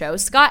interview show,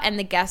 Scott and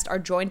the guest are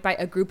joined by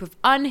a group of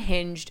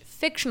unhinged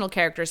fictional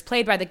characters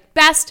played by the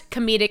best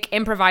comedic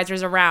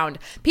improvisers around.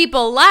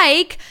 People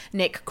like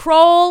Nick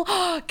Kroll,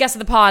 guest of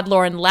the pod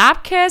Lauren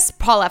Lapkus,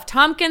 Paul F.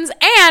 Tompkins,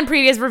 and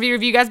previous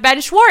review guest Ben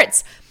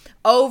Schwartz.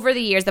 Over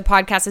the years, the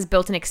podcast has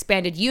built an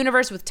expanded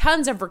universe with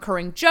tons of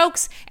recurring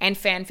jokes and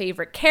fan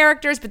favorite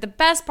characters, but the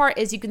best part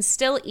is you can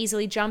still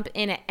easily jump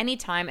in at any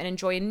time and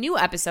enjoy a new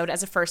episode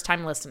as a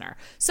first-time listener.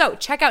 So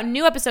check out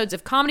new episodes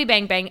of Comedy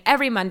Bang Bang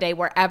every Monday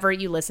wherever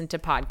you listen to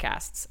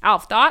podcasts.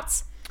 Alf,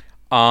 thoughts?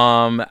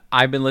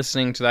 I've been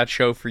listening to that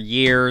show for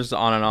years,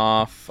 on and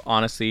off,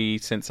 honestly,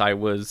 since I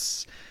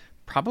was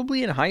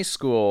probably in high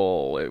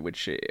school,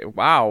 which,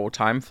 wow,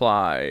 time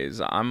flies.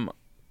 I'm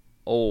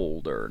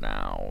older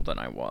now than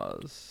I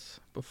was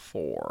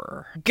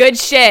before. Good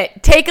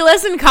shit. Take a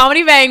listen,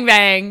 Comedy Bang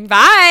Bang.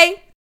 Bye.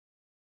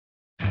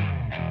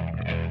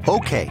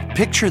 Okay,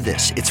 picture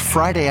this. It's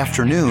Friday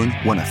afternoon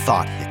when a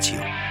thought hits you.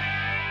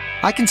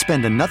 I can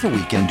spend another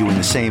weekend doing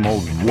the same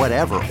old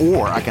whatever,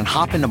 or I can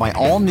hop into my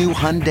all-new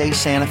Hyundai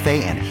Santa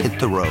Fe and hit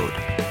the road.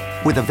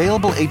 With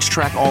available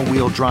H-Track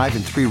all-wheel drive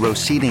and 3-row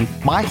seating,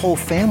 my whole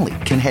family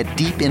can head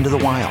deep into the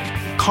wild.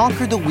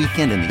 Conquer the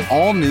weekend in the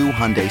all-new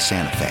Hyundai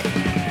Santa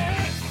Fe.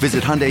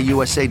 Visit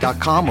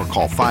HyundaiUSA.com or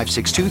call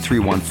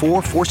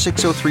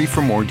 562-314-4603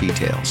 for more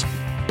details.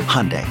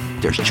 Hyundai,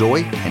 there's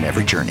joy in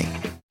every journey.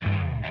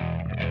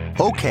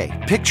 Okay,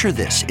 picture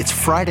this. It's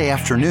Friday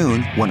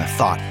afternoon when a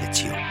thought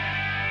hits you.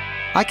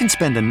 I can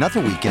spend another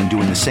weekend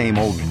doing the same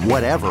old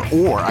whatever,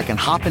 or I can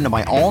hop into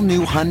my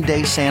all-new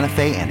Hyundai Santa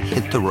Fe and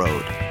hit the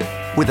road.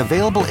 With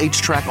available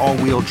H-Track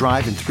all-wheel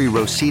drive and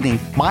 3-row seating,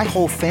 my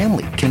whole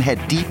family can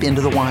head deep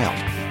into the wild.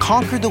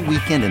 Conquer the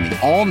weekend in the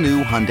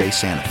all-new Hyundai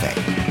Santa Fe.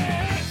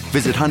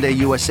 Visit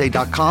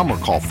HyundaiUSA.com or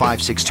call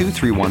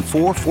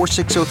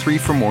 562-314-4603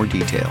 for more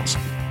details.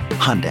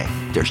 Hyundai,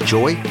 there's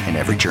joy in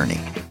every journey.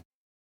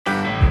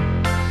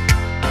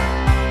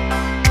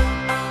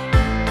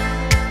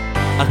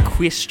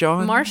 twist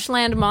on.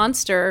 Marshland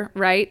Monster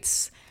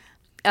writes,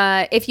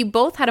 if you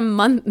both had a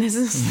month, this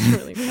is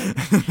really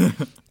funny.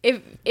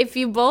 If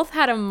you both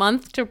had a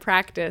month to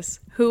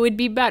practice, who would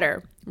be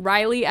better?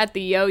 Riley at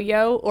the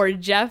yo-yo or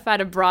Jeff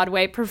at a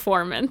Broadway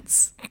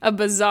performance? A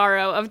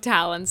bizarro of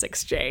talents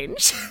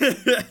exchange.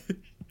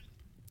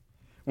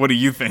 What do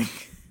you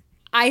think?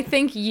 I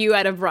think you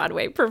at a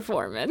Broadway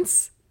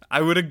performance.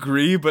 I would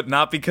agree, but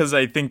not because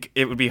I think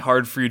it would be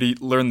hard for you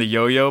to learn the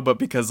yo-yo, but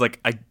because, like,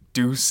 I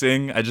do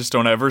sing. I just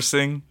don't ever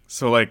sing.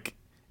 So, like,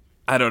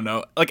 I don't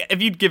know. Like,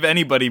 if you'd give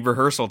anybody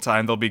rehearsal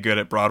time, they'll be good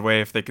at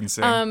Broadway if they can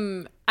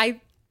sing.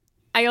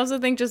 I also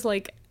think just,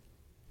 like,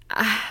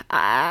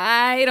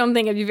 I don't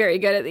think I'd be very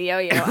good at the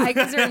yo-yo. I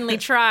could certainly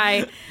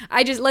try.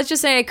 Let's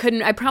just say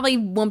I probably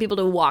won't be able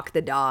to walk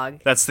the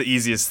dog. That's the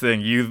easiest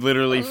thing. You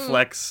literally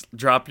flex,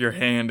 drop your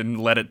hand, and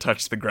let it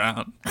touch the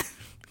ground.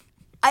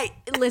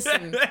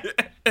 Listen.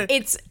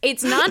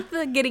 It's not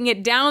the getting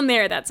it down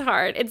there that's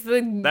hard.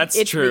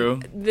 It's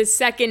true. The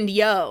second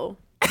yo.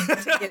 To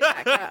get it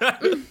back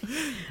up.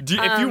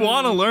 If you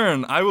want to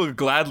learn, I will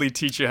gladly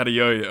teach you how to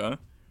yo-yo.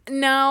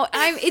 No,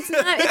 it's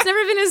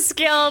never been a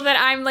skill that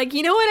I'm like,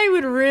 you know what I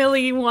would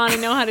really want to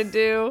know how to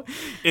do?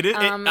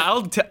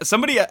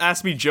 Somebody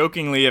asked me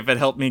jokingly if it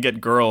helped me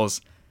get girls.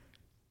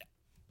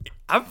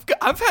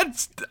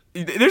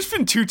 There's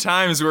been 2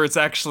 times where it's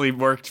actually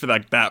worked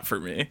like that for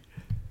me.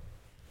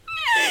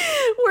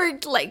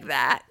 Worked like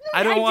that.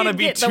 I don't want to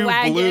be too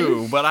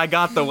blue, but I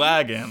got the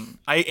wagon.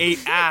 I ate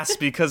ass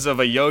because of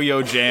a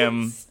yo-yo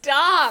jam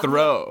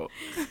throw.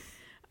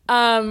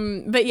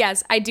 But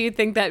yes, I do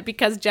think that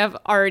because Jeff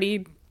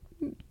already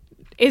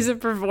is a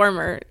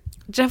performer,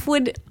 Jeff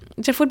would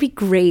be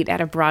great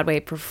at a Broadway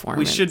performance.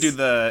 We should do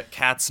the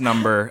Cats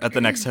number at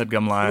the next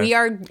HeadGum Live. We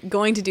are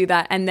going to do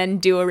that and then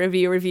do a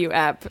review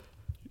app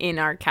in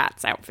our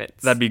Cats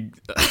outfits. That'd be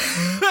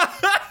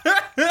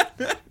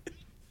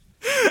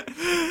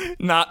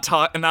not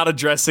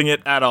addressing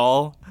it at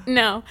all.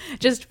 No,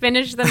 just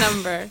finish the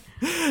number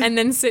and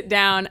then sit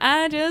down.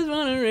 I just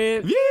want to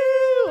review.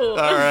 All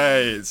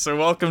right, so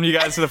welcome you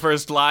guys to the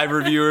first live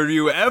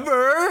review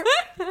ever.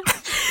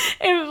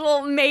 It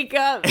will make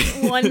up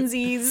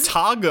onesies.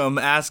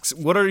 Togum asks,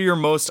 "What are your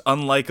most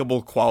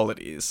unlikable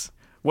qualities?"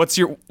 What's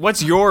your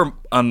most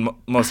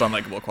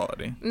unlikable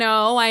quality?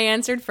 No, I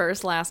answered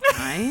first last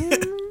time.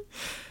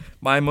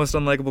 My most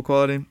unlikable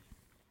quality?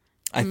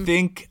 I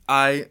think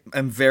I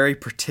am very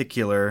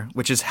particular,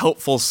 which is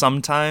helpful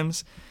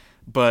sometimes,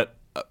 but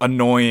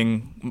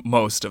annoying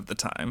most of the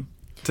time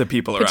to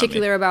people around me.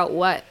 Particular about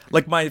what?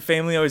 Like, my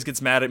family always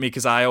gets mad at me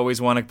because I always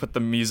want to put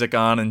the music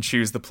on and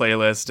choose the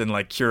playlist and,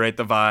 like, curate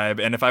the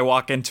vibe. And if I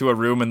walk into a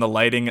room and the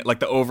lighting, like,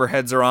 the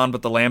overheads are on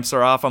but the lamps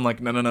are off, I'm like,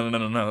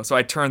 no. So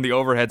I turn the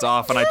overheads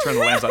off and I turn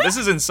the lamps on. This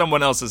is in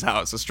someone else's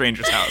house, a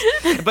stranger's house.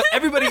 But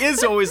everybody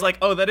is always like,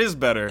 oh, that is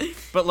better.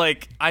 But,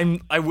 like,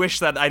 I wish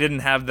that I didn't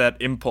have that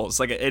impulse.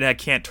 Like, and I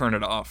can't turn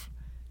it off.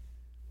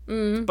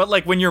 But,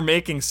 like, when you're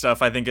making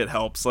stuff, I think it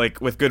helps. Like,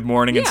 with Good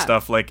Morning and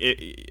stuff, like,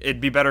 it'd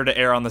be better to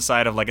err on the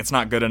side of, like, it's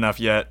not good enough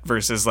yet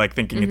versus, like,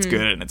 thinking it's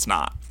good and it's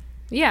not.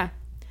 Yeah,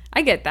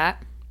 I get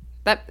that.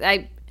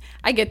 I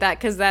get that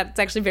because that's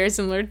actually very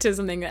similar to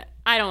something that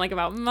I don't like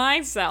about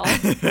myself,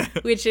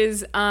 which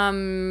is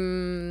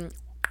and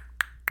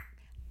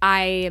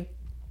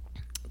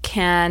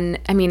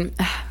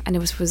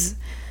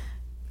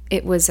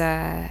it was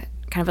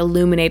kind of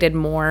illuminated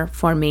more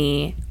for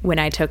me when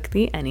I took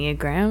the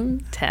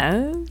Enneagram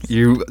test.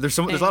 There's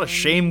a lot of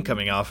shame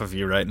coming off of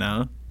you right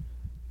now.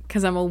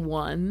 Because I'm a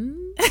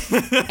 1.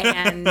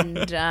 And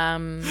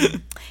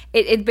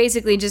it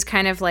basically just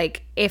kind of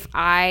like, if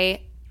I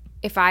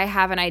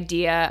have an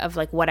idea of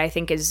like what I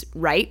think is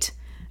right,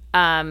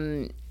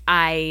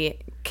 I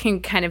can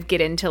kind of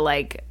get into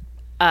like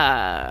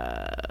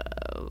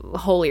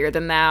holier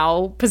than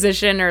thou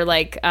position, or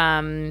like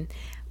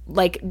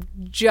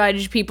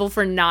judge people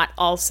for not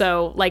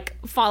also like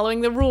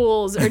following the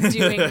rules or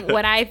doing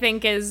what I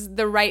think is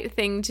the right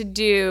thing to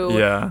do.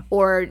 Yeah.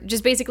 Or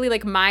just basically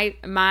like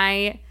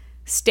my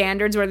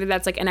standards, whether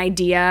that's like an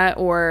idea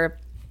or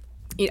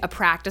a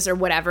practice or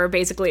whatever.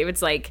 Basically, if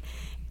it's like,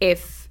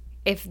 if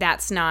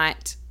that's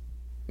not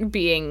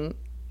being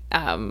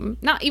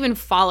not even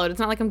followed, it's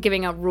not like I'm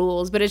giving out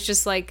rules, but it's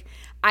just like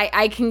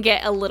I can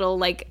get a little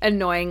like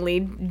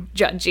annoyingly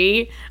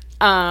judgy.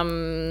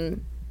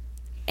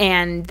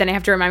 And then I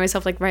have to remind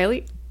myself, like,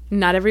 Riley,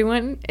 not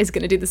everyone is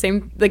going to do the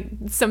same, like,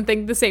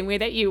 something the same way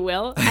that you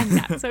will, and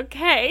that's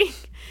okay.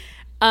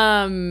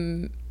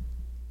 Yeah.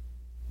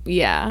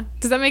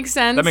 Does that make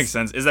sense? That makes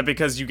sense. Is that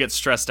because you get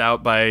stressed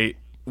out by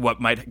what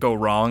might go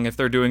wrong if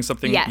they're doing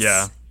something? Yes.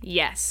 Yeah.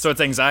 Yes. So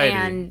it's anxiety.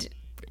 And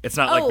it's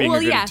not like being a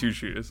good at 2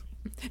 shoes.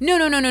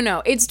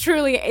 No. It's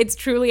truly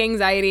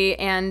anxiety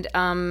and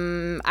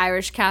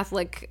Irish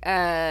Catholic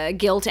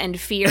guilt and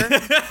fear.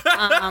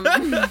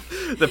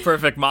 The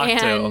perfect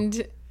mocktail.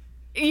 And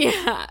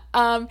Yeah.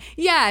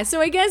 Yeah.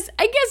 So I guess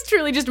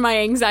truly just my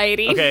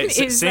anxiety. Okay,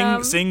 is,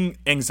 sing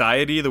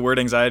anxiety, the word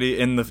anxiety,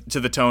 to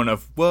the tone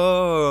of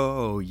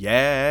whoa,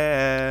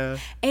 yeah.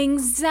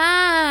 Anxiety.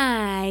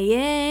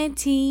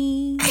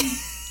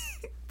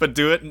 But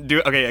do it.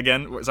 Okay,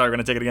 again. Sorry, we're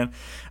gonna take it again.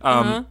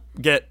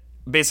 Get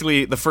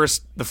basically the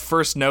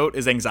first note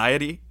is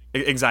anxiety,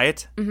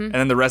 and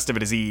then the rest of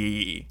it is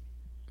e.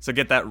 So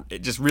get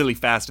that just really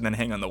fast, and then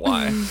hang on the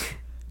y.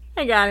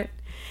 I got it.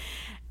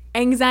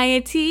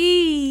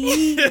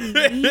 Anxiety.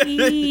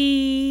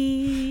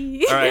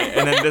 All right,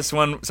 and then this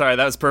one. Sorry,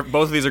 that was perfect.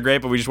 Both of these are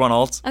great, but we just want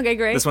alts. Okay,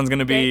 great. This one's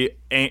gonna be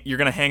you're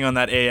gonna hang on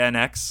that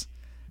anx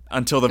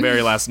until the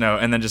very last note,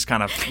 and then just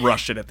kind of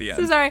rush it at the end.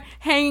 So sorry,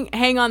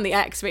 hang on the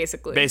X,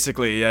 basically.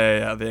 Basically,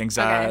 yeah. The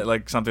anxiety, Okay.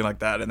 like something like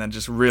that, and then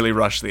just really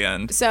rush the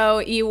end. So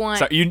you want...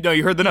 So, you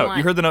heard the note. want-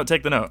 You heard the note.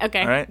 Take the note.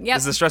 Okay, All right. yep.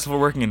 This is a stressful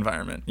working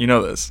environment. You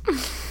know this.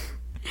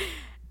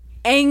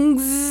 Anxiety.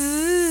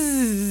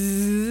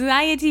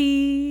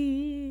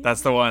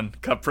 That's the one.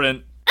 Cut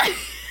print.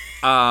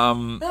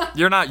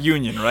 You're not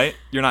union, right?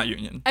 You're not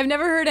union. I've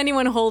never heard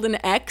anyone hold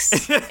an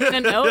X in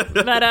a note,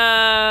 but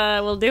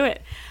we'll do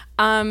it.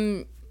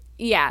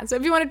 Yeah, so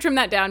if you want to trim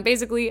that down,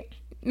 basically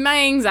my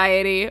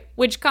anxiety,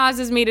 which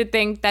causes me to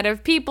think that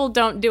if people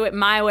don't do it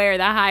my way or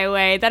the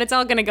highway, that it's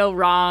all going to go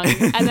wrong,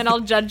 and then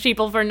I'll judge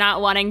people for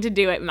not wanting to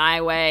do it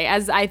my way,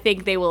 as I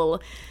think they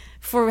will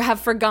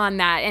have forgone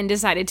that and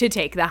decided to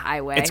take the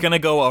highway. It's gonna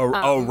go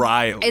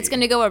O'Reilly. It's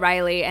going to go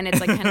O'Reilly, and it's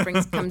like kind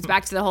of comes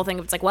back to the whole thing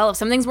of it's like, well, if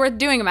something's worth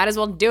doing, I might as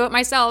well do it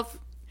myself.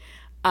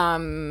 Yeah.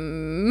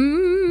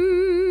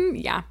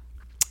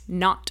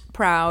 Not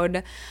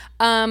proud.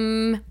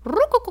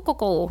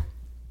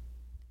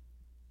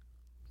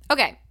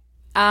 Okay.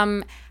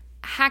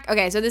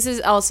 Okay, so this is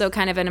also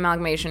kind of an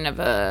amalgamation of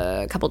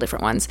a couple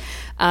different ones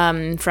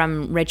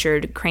from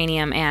Richard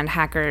Cranium and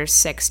Hacker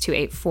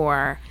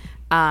 6284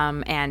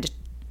 and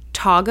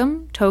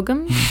Toggum,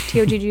 Toggum.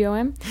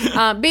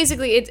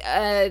 Basically, it's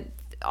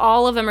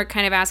all of them are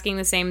kind of asking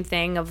the same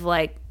thing of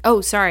like, oh,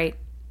 sorry,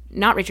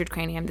 not Richard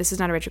Cranium. This is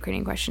not a Richard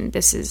Cranium question.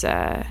 This is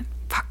sorry.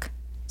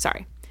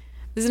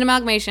 This is an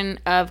amalgamation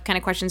of kind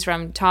of questions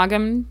from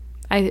Toggum.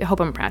 I hope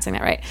I'm pronouncing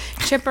that right.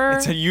 Chipper.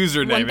 It's a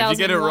username. If you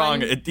get it wrong,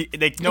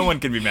 1001, no one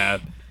can be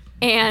mad.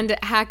 And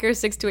Hacker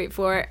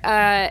 6284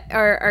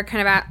 are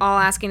kind of all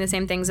asking the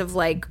same things of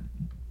like,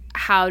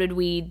 how did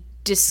we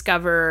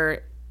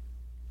discover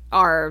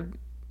our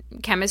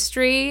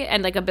chemistry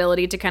and like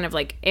ability to kind of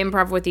like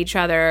improv with each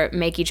other,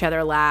 make each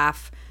other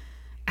laugh?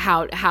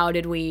 How and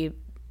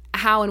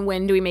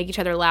when do we make each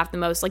other laugh the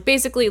most? Like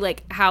basically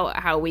like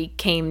how we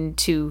came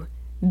to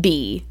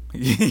be.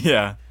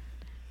 Yeah.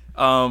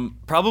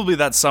 Probably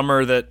that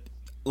summer that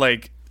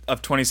like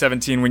of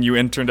 2017 when you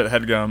interned at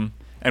HeadGum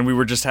and we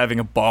were just having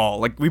a ball.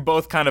 Like we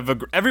both kind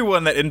of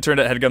everyone that interned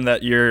at HeadGum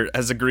that year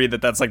has agreed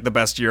that that's like the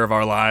best year of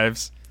our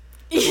lives.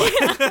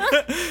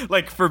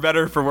 Like for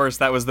better or for worse,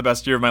 that was the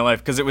best year of my life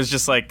because it was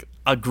just like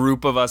a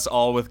group of us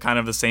all with kind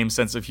of the same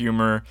sense of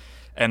humor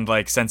and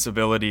like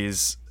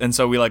sensibilities, and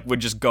so we like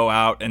would just go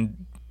out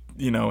and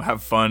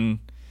have fun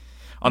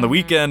on the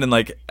weekend, and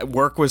like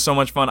work was so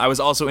much fun. I was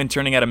also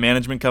interning at a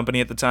management company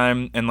at the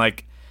time, and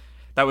like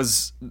it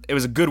was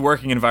a good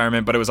working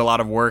environment, but it was a lot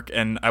of work,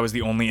 and I was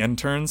the only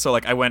intern, so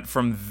like I went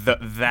from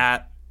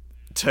that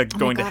to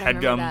going to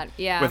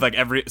HeadGum with like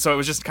so it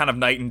was just kind of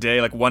night and day.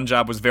 Like one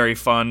job was very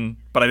fun,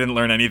 but I didn't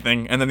learn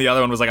anything, and then the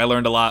other one was like I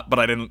learned a lot, but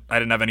I didn't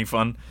have any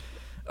fun.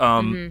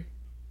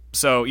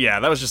 So yeah,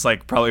 that was just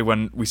like probably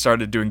when we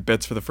started doing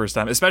bits for the first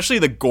time, especially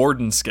the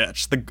Gordon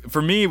sketch.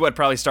 For me, what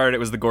probably started it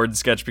was the Gordon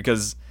sketch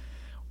because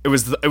it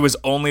was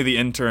only the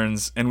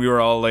interns, and we were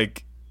all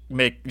like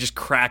just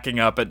cracking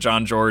up at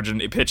John George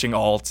and pitching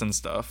alts and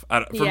stuff.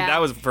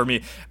 That was for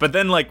me. But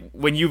then like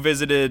when you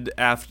visited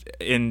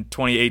in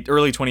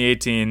early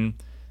 2018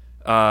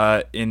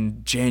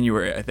 in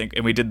January, I think,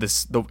 and we did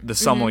the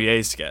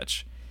sommelier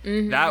sketch.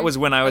 Mm-hmm. That was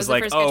when I was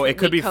like, oh, it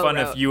could be fun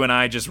if you and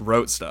I just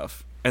wrote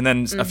stuff. And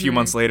then a few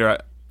months later,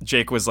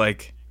 Jake was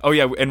like, oh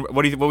yeah, and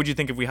what would you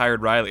think if we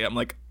hired Riley? I'm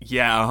like,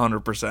 yeah,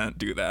 100%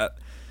 do that.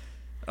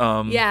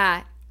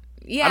 Yeah.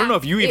 I don't know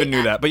if you even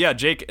knew that, but yeah,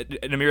 Jake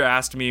and Amira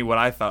asked me what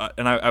I thought,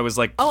 and I was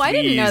like, "Oh, I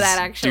didn't know that.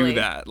 Actually,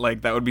 do that.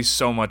 Like that would be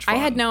so much fun." I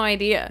had no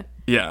idea.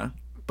 Yeah,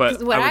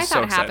 but what I was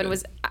thought so happened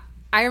was,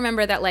 I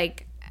remember that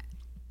like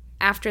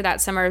after that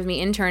summer of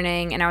me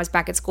interning and I was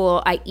back at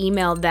school, I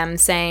emailed them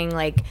saying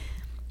like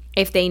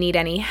if they need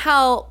any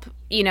help,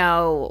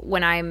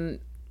 when I'm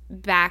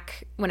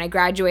back, when I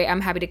graduate,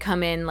 I'm happy to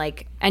come in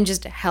like and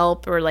just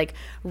help or like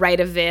write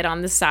a vid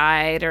on the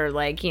side or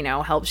like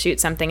help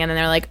shoot something. And then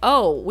they're like,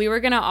 oh, we were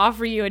gonna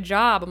offer you a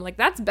job. I'm like,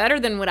 that's better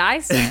than what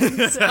I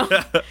said. So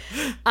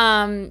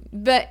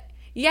but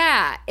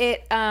yeah,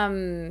 it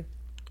I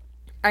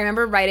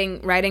remember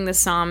writing the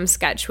Somm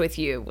sketch with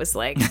you was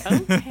like,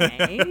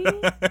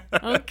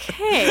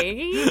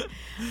 okay.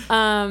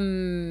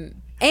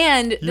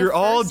 And you're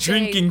all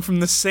drinking from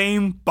the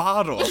same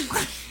bottle.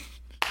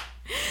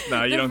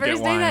 No, you don't get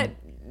wine.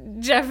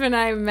 Jeff and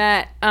I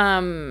met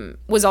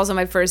was also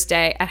my first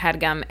day at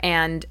HeadGum,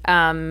 and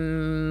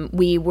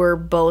we were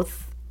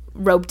both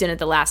roped in at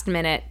the last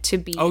minute to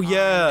be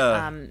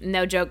on,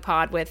 No Joke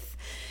Pod with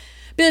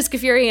Billy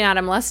Scafuri and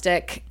Adam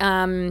Lustig,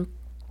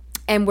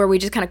 and where we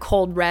just kind of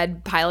cold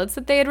read pilots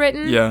that they had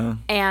written. Yeah.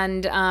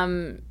 And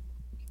I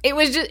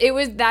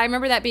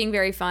remember that being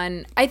very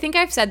fun. I think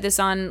I've said this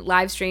on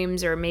live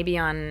streams or maybe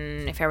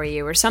on If I Were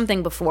You or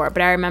something before,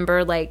 but I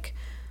remember like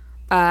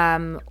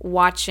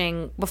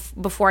watching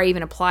before I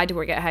even applied to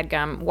work at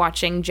HeadGum,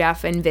 watching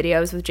Jeff in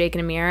videos with Jake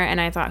and Amir, and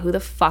I thought, who the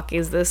fuck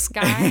is this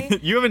guy?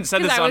 You haven't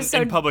said this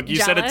in public. You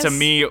said it to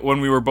me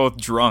when we were both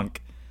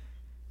drunk.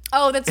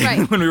 Oh, that's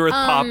right. When we were with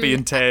Poppy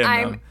and Tay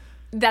and them.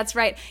 That's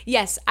right.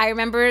 Yes, I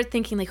remember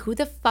thinking, like, who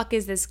the fuck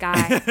is this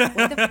guy?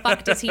 Why the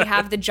fuck does he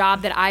have the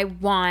job that I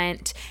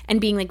want?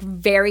 And being, like,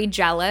 very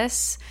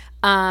jealous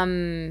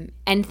and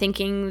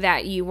thinking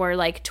that you were,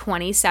 like,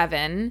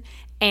 27.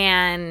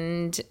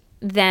 And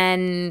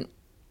then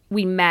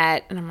we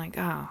met, and I'm like,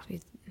 oh,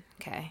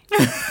 okay.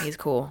 He's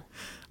cool.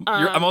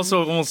 I'm also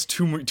almost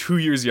 2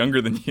 years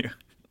younger than you.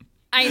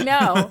 I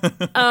know.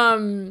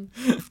 And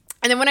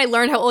then when I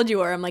learned how old you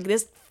were, I'm like,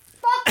 this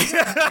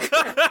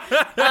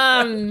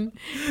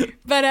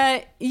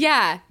but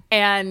yeah,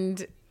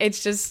 and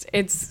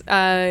it's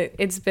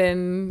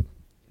been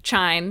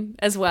Chine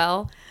as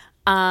well.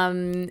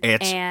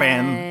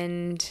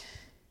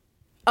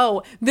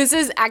 This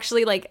is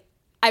actually like,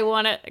 I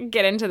want to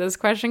get into this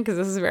question because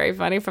this is very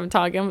funny from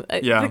talking.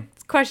 The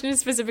question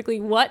is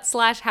specifically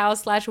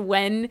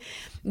what/how/when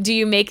do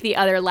you make the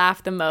other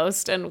laugh the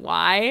most and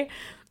why?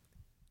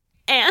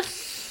 And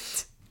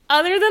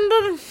other than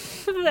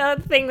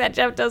the thing that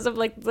Jeff does of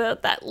like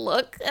that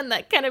look and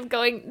that kind of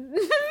going,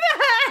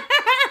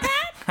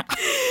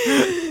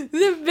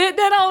 the bit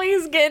that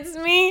always gets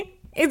me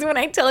is when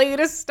I tell you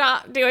to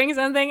stop doing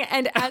something,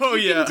 and as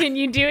you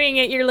continue doing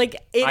it, you're like,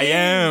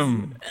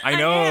 I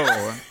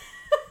know.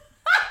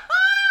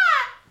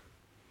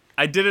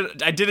 I did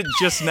it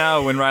just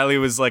now when Riley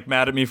was like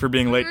mad at me for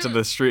being late to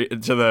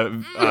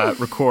the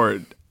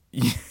record.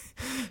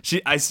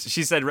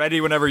 She said,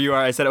 ready whenever you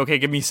are. I said, okay,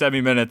 give me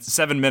 7 minutes.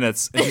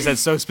 And she said,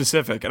 so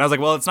specific. And I was like,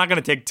 well, it's not going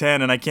to take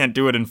 10 and I can't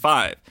do it in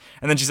 5.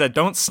 And then she said,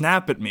 don't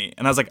snap at me.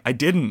 And I was like, I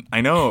didn't.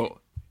 I know.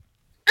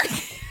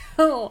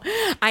 Oh,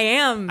 I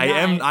am.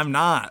 I'm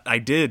not. I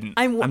didn't.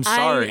 I'm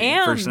sorry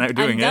for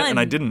doing it. And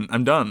I didn't.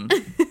 I'm done.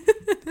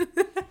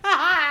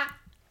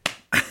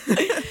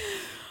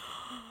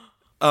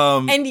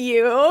 And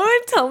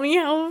you tell me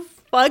how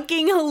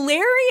fucking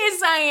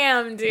hilarious I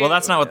am, dude. Well,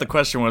 that's not what the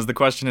question was. The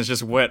question is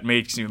just what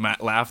makes you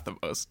laugh the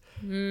most.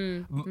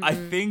 Mm-hmm. I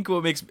think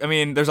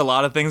there's a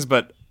lot of things,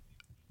 but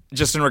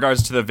just in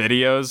regards to the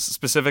videos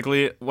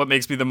specifically, what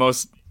makes me the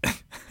most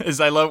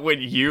is I love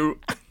when you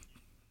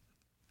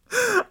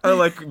are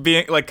like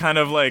being like kind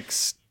of like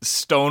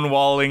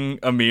stonewalling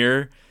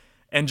Amir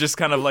and just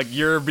kind of like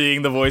you're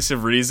being the voice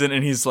of reason,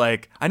 and he's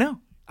like, I know.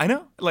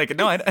 Like,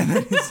 no, and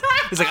then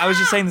he's like, I was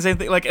just saying the same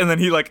thing. Like, and then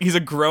he's a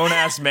grown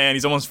ass man.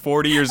 He's almost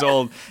 40 years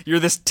old. You're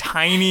this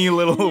tiny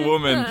little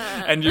woman,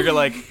 and you're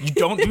like, you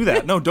don't do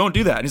that. No, don't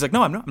do that. And he's like,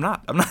 no, I'm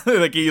not.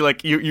 Like,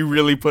 you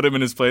really put him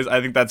in his place. I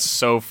think that's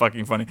so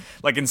fucking funny.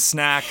 Like in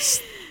Snacks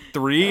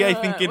 3, I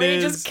think it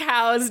is. He just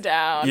cows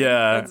down.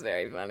 Yeah, that's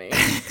very funny.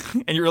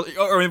 And you're,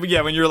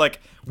 when you're like,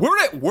 we're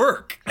at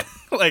work.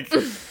 Like,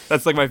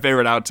 that's like my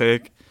favorite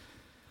outtake.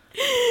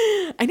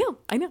 I know.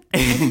 I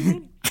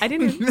didn't.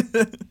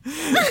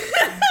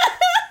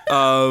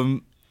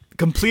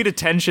 Complete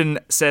Attention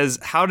says,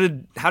 how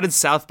did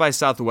South by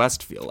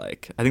Southwest feel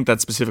like? I think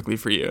that's specifically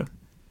for you.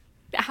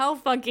 How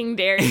fucking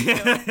dare you?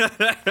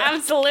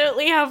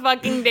 Absolutely, how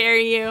fucking dare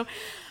you?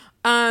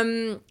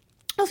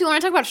 If you want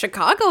to talk about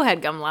Chicago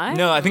HeadGum Live.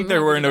 No, I think they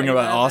were talking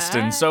about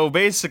Austin. That. So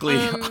basically,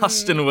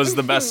 Austin was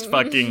the best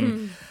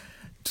fucking...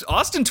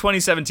 Austin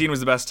 2017 was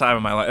the best time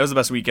of my life. It was the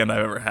best weekend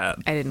I've ever had.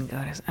 I didn't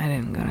go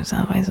to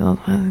South by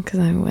Southwest because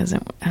I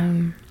wasn't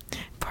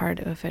part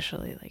of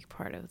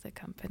the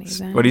company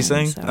then. What are you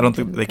saying? So I don't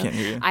think they can't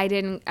hear you. I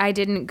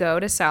didn't go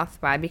to South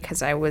by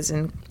because I was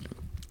in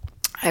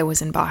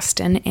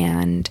Boston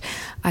and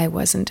I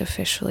wasn't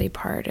officially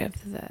part of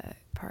the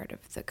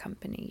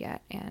company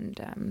yet,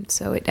 and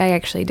so I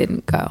actually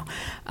didn't go.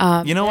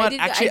 You know what?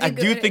 I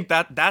do think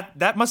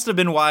that must have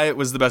been why it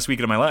was the best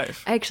weekend of my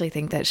life. I actually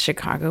think that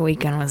Chicago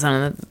weekend was one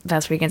of the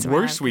best weekends of my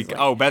life. Worst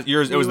weekend?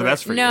 Yours. It was the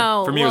best for you.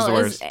 No, for me, it was the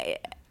worst.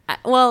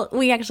 Well,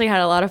 we actually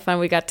had a lot of fun.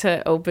 We got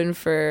to open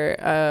for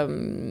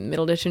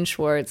Middleditch and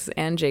Schwartz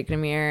and Jake and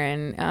Amir,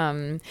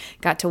 and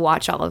got to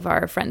watch all of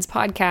our friends'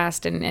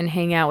 podcast and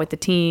hang out with the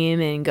team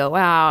and go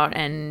out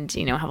and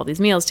have all these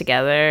meals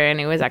together.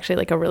 And it was actually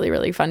like a really,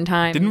 really fun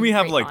time. Didn't we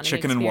have like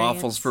chicken and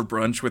waffles for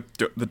brunch with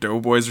the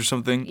Doughboys or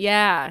something?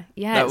 Yeah,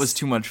 yes. That was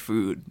too much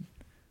food.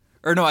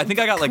 Or no, I think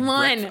I got like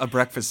a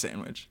breakfast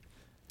sandwich.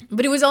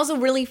 But it was also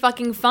really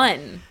fucking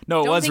fun.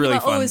 No, it was really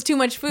fun. Oh, it was too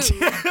much food.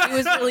 It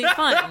was really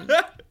fun.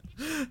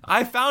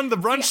 I found the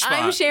brunch spot.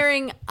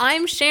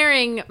 I'm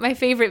sharing my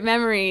favorite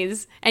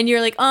memories, and you're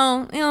like,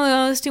 oh, it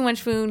was too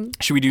much food.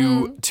 Should we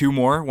do 2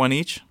 more, 1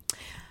 each?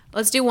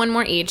 Let's do one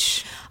more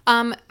each.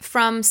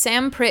 From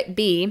Sam Pritt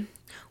B,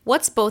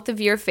 what's both of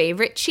your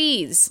favorite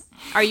cheese?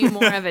 Are you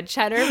more of a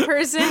cheddar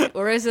person,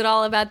 or is it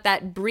all about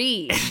that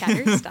brie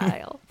cheddar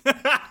style?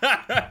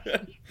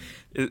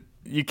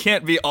 You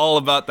can't be all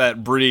about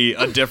that brie,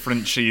 a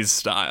different cheese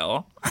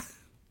style.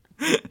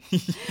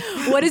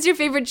 What is your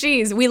favorite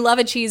cheese? We love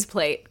a cheese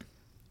plate.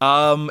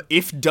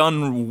 If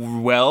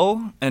done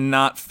well and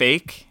not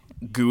fake,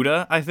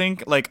 Gouda, I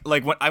think. Like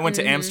when I went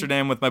to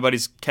Amsterdam with my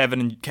buddies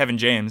Kevin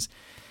James,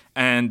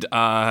 and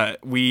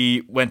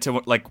we went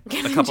to like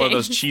a couple of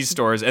those cheese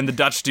stores, and the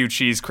Dutch do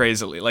cheese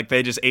crazily. Like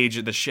they just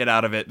age the shit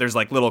out of it. There's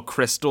like little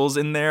crystals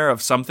in there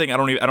of something. I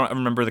don't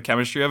remember the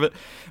chemistry of it.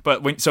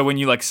 But when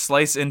you like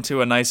slice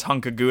into a nice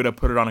hunk of Gouda,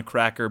 put it on a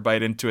cracker,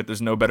 bite into it,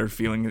 there's no better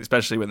feeling,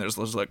 especially when there's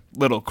those like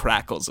little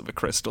crackles of a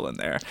crystal in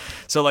there.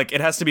 So like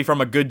it has to be from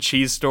a good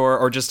cheese store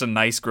or just a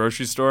nice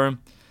grocery store.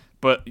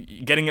 But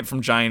getting it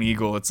from Giant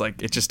Eagle, it's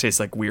like it just tastes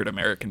like weird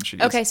American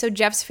cheese. Okay, so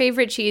Jeff's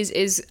favorite cheese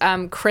is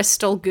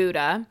Crystal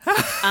Gouda. So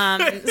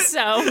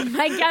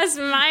I guess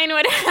mine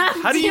would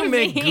have How do you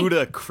make be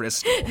Gouda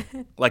crystal?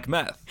 Like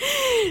meth.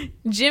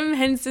 Jim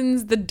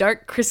Henson's The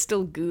Dark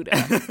Crystal Gouda.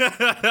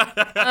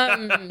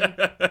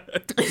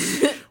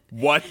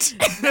 What?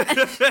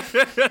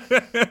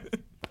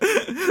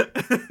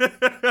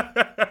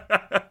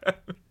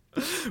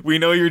 We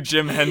know you're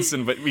Jim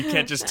Henson, but we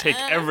can't just take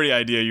every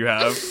idea you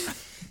have.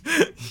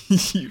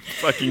 You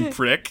fucking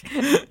prick.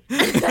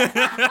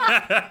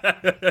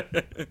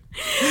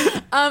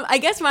 I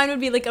guess mine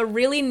would be like a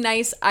really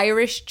nice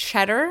Irish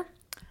cheddar,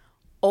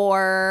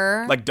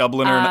 or Like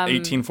Dubliner in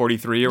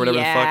 1843 or whatever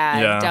the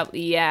fuck.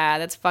 Yeah,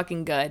 that's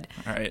fucking good.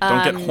 All right,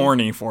 don't get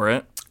horny for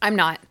it. I'm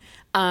not.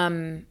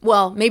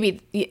 Well,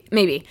 maybe.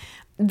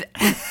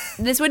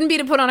 This wouldn't be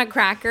to put on a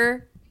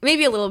cracker.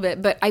 Maybe a little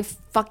bit, but I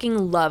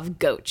fucking love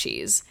goat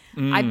cheese.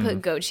 I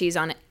put goat cheese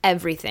on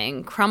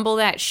everything. Crumble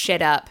that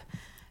shit up.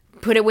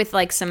 Put it with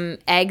like some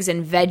eggs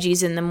and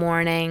veggies in the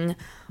morning.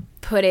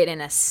 Put it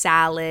in a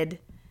salad.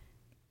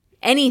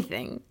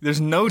 Anything. There's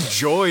no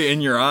joy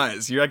in your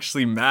eyes. You're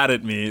actually mad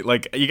at me.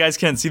 Like, you guys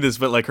can't see this,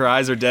 but like her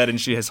eyes are dead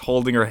and she is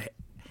holding her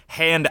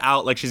hand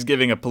out like she's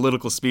giving a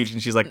political speech,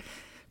 and she's like,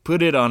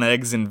 put it on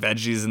eggs and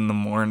veggies in the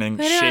morning.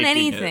 Put it on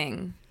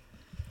anything.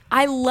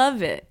 I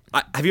love it.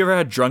 Have you ever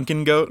had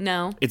drunken goat?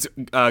 No. It's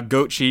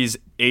goat cheese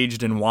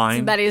aged in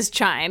wine. That is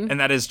chine.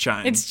 And that is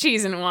chine. It's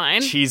cheese and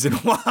wine. Cheese and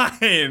wine.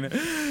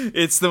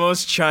 It's the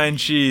most chine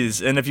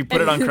cheese. And if you put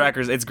it on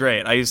crackers, it's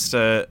great. I used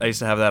to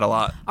have that a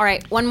lot. All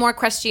right, one more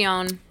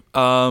question.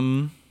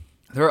 There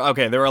were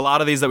a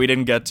lot of these that we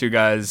didn't get to,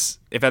 guys.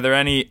 If are there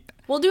any...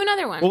 We'll do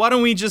another one. Well, why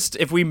don't we just,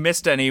 if we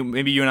missed any,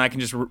 maybe you and I can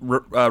just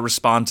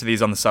respond to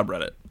these on the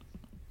subreddit.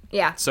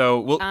 Yeah.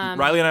 So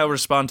Riley and I will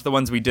respond to the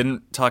ones we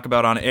didn't talk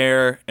about on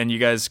air, and you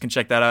guys can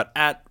check that out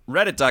at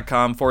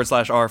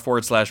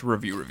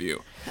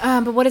reddit.com/r/review.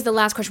 But what is the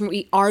last question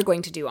we are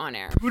going to do on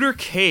air? Pooter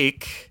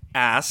Cake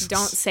asks...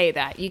 Don't say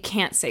that. You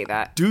can't say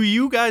that. Do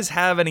you guys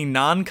have any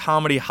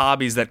non-comedy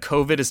hobbies that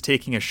COVID is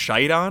taking a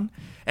shite on?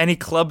 Any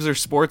clubs or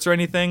sports or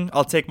anything?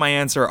 I'll take my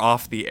answer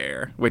off the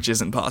air, which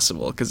isn't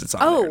possible because it's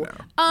on air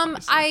now.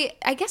 I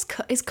guess,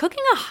 is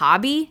cooking a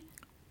hobby?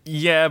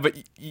 Yeah, but...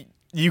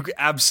 You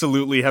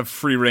absolutely have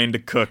free reign to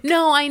cook.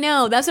 No, I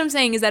know. That's what I'm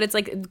saying, is that it's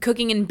like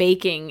cooking and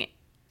baking.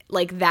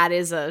 Like that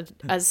is a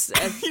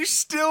you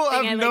still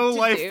have no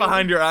like life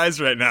behind your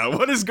eyes right now.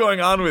 What is going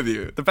on with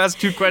you? The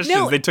past two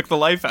questions, they took the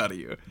life out of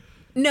you.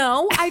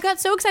 No, I got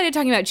so excited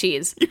talking about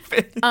cheese.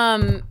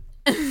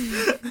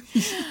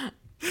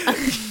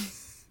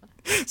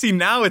 See,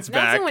 now it's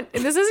back.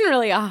 This isn't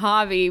really a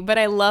hobby, but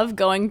I love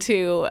going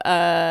to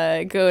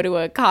go to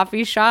a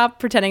coffee shop,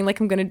 pretending like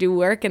I'm going to do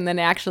work, and then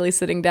actually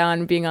sitting down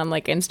and being on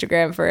like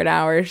Instagram for an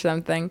hour or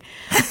something.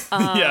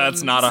 Yeah,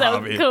 it's not a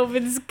hobby.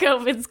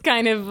 COVID's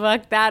kind of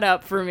fucked that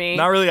up for me.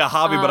 Not really a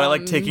hobby, but I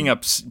like taking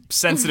up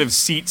sensitive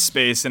seat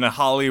space in a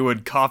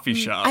Hollywood coffee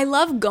shop. I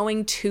love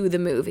going to the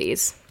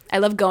movies. I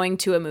love going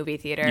to a movie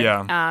theater.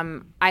 Yeah.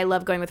 I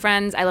love going with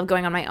friends. I love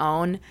going on my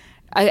own.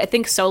 I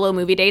think solo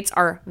movie dates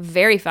are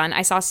very fun.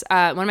 I saw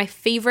one of my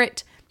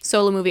favorite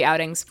solo movie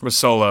outings was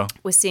Solo.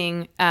 Was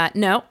seeing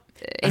Into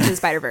the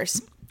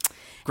Spider-Verse.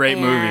 Great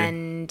movie.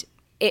 And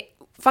it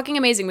fucking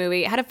amazing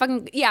movie. It had a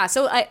fucking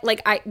so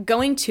I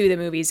going to the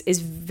movies is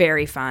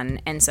very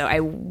fun, and so I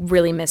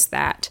really miss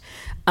that.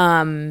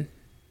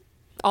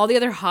 All the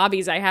other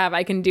hobbies I have,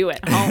 I can do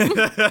at home.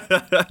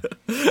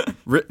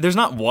 There's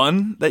not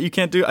one that you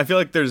can't do. I feel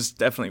like there's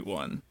definitely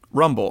one.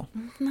 Rumble.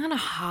 Not a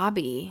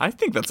hobby. I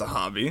think that's a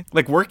hobby.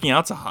 Like working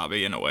out's a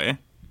hobby in a way.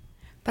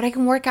 But I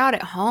can work out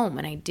at home,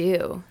 and I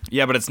do.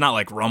 Yeah, but it's not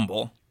like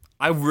Rumble.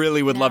 I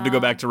really would love to go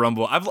back to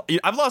Rumble. I've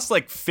lost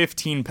like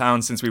 15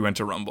 pounds since we went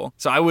to Rumble,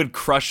 so I would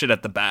crush it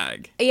at the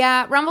bag.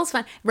 Yeah, Rumble's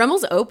fun.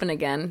 Rumble's open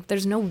again.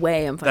 There's no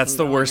way I'm fucking That's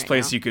the worst right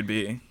place now. you could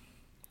be.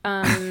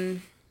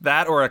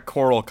 That or a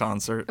choral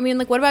concert. I mean,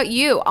 like, what about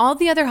you? All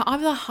the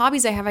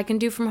hobbies I have, I can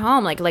do from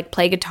home, like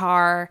play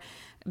guitar,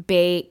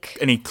 bake.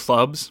 Any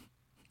clubs?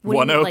 What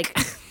One do you- Oak. Like,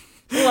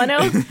 Leno.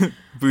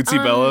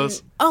 Bootsy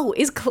Bellows. Oh,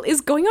 is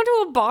going out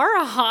to a bar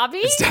a hobby?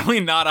 It's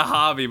definitely not a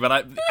hobby, but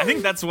I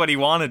think that's what he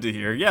wanted to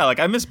hear. Yeah, like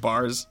I miss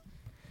bars.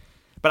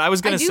 But I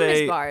was going to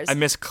say miss bars. I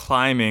miss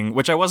climbing,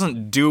 which I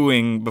wasn't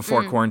doing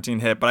before quarantine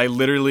hit, but I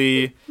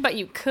literally But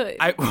you could.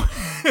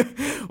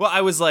 well,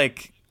 I was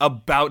like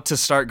about to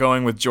start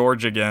going with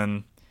George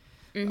again,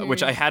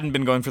 which I hadn't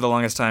been going for the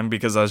longest time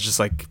because I was just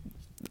like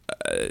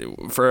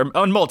for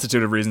a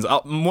multitude of reasons.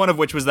 One of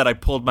which was that I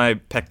pulled my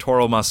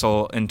pectoral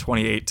muscle in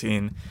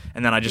 2018,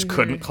 and then I just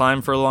couldn't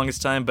climb for the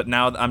longest time. But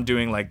now I'm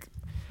doing like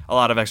a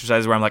lot of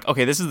exercises where I'm like,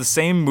 okay, this is the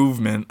same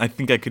movement. I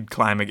think I could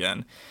climb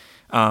again.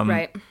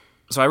 Right.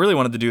 So I really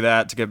wanted to do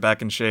that to get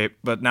back in shape,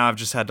 but now I've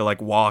just had to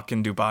like walk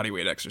and do body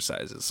weight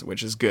exercises,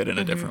 which is good in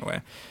a different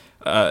way.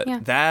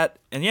 That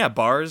and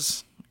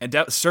bars and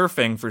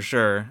surfing for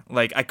sure.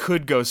 Like I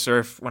could go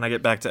surf when I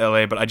get back to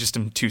LA, but I just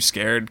am too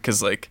scared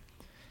because like,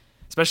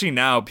 especially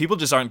now, people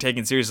just aren't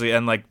taken seriously,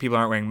 and like people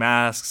aren't wearing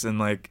masks, and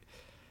like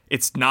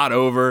it's not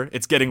over.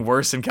 It's getting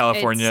worse in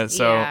California.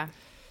 I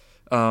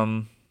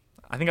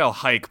think I'll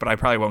hike, but I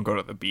probably won't go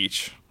to the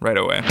beach right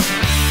away.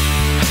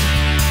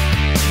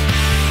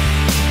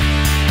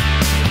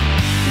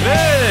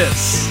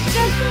 This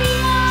shook me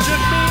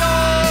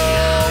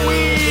all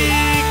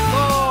week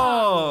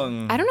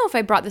long. I don't know if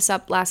I brought this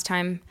up last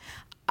time.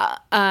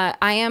 I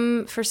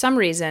am, for some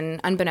reason,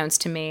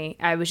 unbeknownst to me,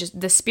 I was just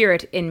the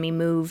spirit in me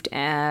moved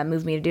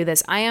me to do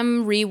this. I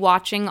am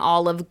rewatching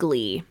all of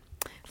Glee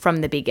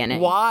from the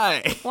beginning.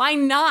 Why? Why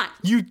not?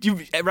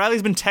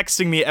 Riley's been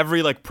texting me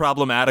every like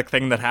problematic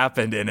thing that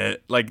happened in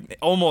it, like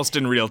almost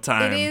in real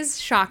time. It is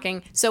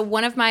shocking. So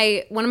one of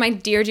my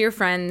dear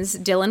friends,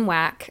 Dylan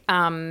Wack,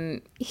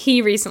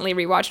 he recently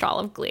rewatched all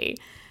of Glee,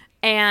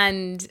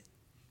 and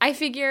I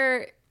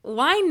figure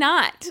why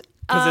not?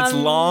 Because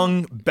it's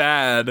long,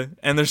 bad,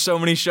 and there's so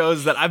many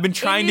shows that I've been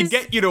trying to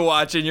get you to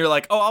watch, and you're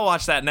like, oh, I'll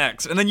watch that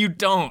next, and then you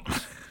don't.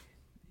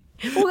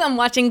 Well, I'm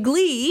watching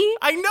Glee.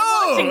 I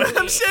know.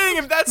 I'm saying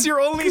if that's your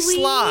only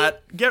slot,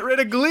 get rid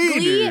of Glee,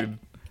 dude.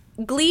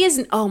 Glee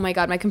is, oh my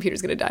God, my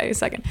computer's gonna die in a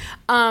second.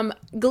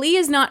 Glee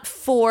is not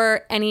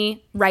for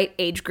any right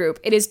age group.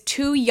 It is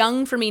too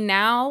young for me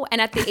now,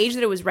 and at the age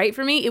that it was right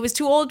for me, it was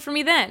too old for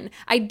me then.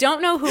 I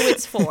don't know who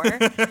it's for.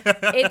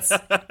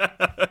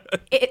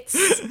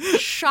 It's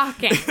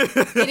shocking.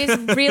 It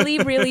is really,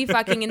 really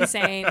fucking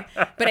insane,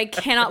 but I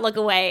cannot look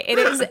away. It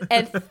is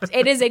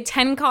a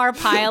 10-car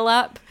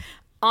pileup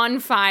on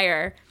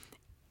fire,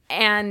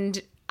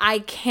 and I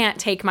can't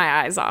take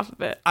my eyes off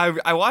of it.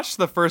 I watched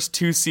the first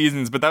 2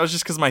 seasons, but that was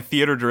just because my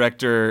theater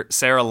director,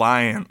 Sarah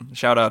Lyon,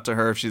 shout out to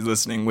her if she's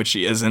listening, which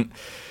she isn't,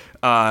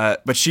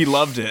 but she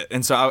loved it.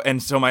 And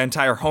so my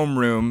entire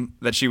homeroom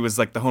that she was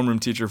like the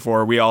homeroom teacher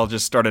for, we all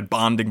just started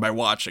bonding by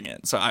watching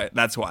it. So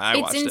that's why I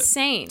watched it. It's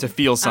insane. To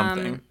feel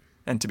something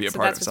and to be a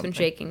part of something. So that's what's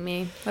been shaking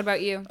me. What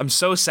about you? I'm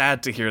so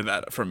sad to hear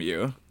that from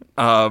you.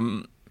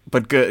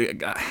 But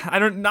good.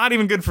 Not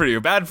even good for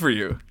you. Bad for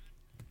you.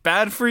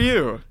 Bad for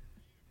you.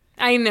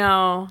 I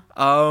know.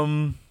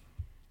 Oh,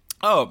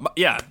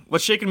 yeah.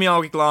 What's shaking me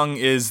all week long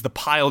is the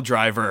Pile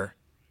Driver.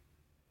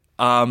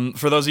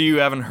 For those of you who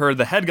haven't heard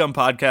the Headgum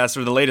podcast,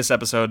 or the latest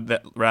episode,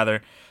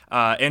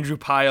 Andrew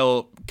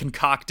Pyle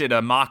concocted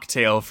a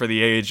mocktail for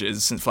the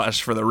ages, /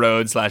 for the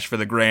road, / for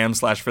the gram, /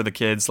 for the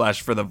kids, /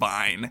 for the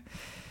vine,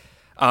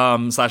 /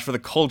 for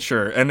the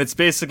culture. And it's a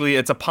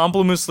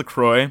pamplemousse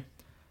LaCroix,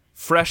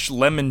 fresh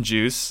lemon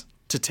juice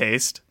to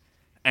taste,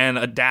 and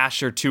a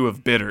dash or 2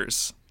 of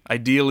bitters,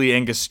 ideally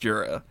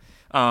Angostura.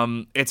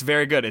 It's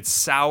very good. It's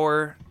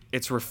sour,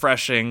 it's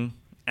refreshing,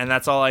 and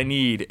that's all I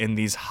need in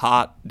these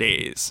hot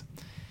days.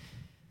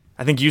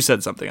 I think you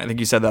said something. I think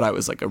you said that I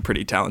was like a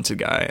pretty talented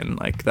guy, and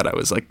like that I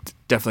was like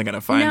definitely going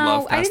to find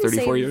love past 34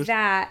 years. No, I didn't say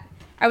that.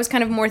 I was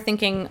kind of more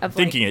thinking of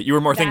thinking it. You were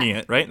more thinking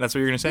it, right? That's what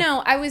you were going to say?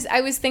 No, I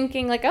was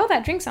thinking like, oh,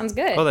 that drink sounds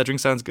good. Oh, that drink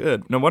sounds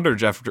good. No wonder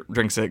Jeff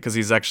drinks it, because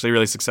he's actually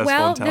really successful and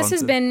talented. Well, this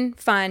has been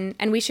fun,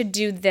 and we should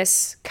do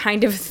this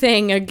kind of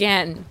thing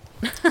again.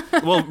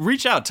 Well,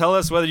 reach out. Tell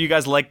us whether you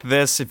guys liked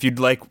this. If you'd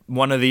like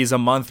one of these a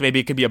month, maybe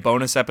it could be a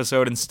bonus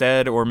episode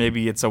instead, or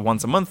maybe it's a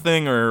once a month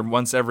thing, or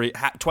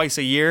twice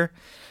a year.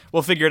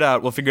 We'll figure it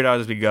out. We'll figure it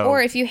out as we go.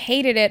 Or if you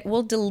hated it,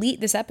 we'll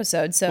delete this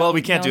episode. So well,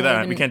 we can't do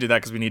that. We can't do that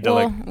because we need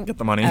to get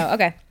the money. Oh,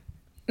 okay.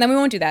 Then we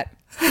won't do that.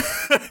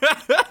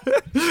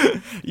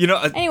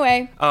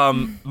 Anyway.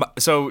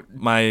 So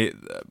my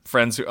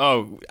friends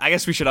I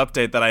guess we should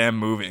update that I am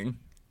moving.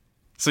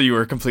 So you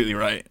were completely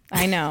right.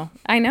 I know.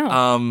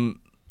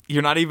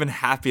 You're not even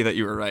happy that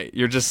you were right.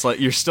 You're just like,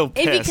 you're still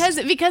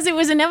pissed. Because it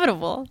was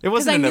inevitable. It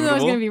wasn't inevitable. I knew I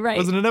was going to be right. It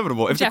wasn't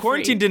inevitable. If the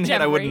quarantine didn't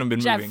hit, I wouldn't have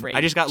been moving. I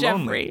just got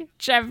lonely.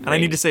 And I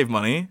need to save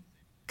money.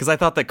 Because I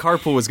thought that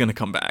carpool was going to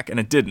come back, and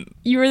it didn't.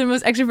 You were the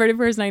most extroverted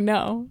person I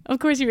know. Of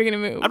course you were going to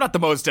move. I'm not the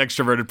most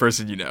extroverted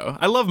person you know.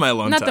 I love my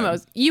alone time. Not the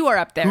most. You are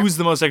up there. Who's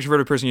the most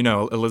extroverted person you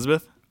know,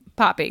 Elizabeth?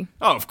 Poppy.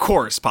 Oh, of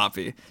course,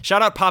 Poppy.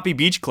 Shout out Poppy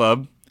Beach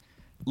Club.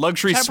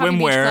 Luxury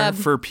swimwear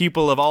for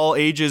people of all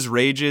ages,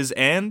 rages,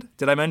 and,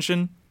 did I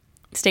mention?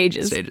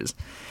 Stages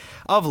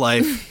of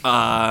life.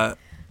 Shout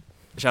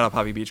out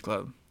Poppy Beach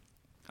Club.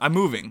 I'm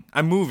moving.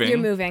 You're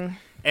moving.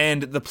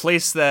 And the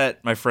place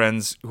that my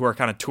friends who are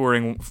kind of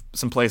touring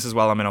some places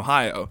while I'm in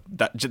Ohio,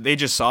 that they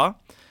just saw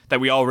that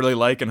we all really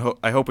like, and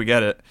I hope we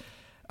get it.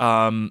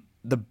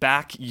 The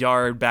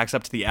backyard backs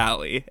up to the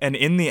alley, and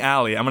in the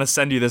alley, I'm going to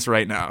send you this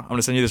right now.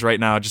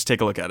 Just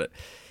take a look at it.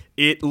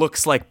 It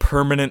looks like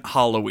permanent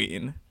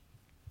Halloween.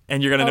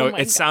 And you're going to know,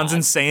 it sounds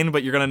insane,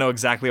 but you're going to know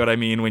exactly what I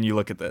mean when you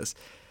look at this.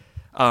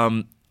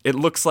 It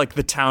looks like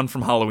the town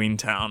from Halloween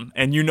Town,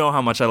 and you know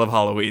how much I love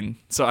Halloween,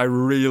 so I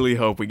really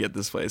hope we get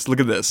this place. Look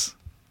at this.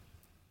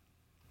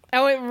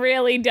 Oh, it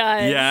really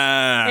does.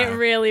 Yeah. It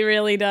really,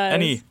 really does.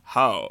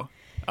 Anyhow,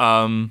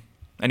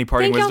 any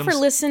parting Thank y'all wisdoms? for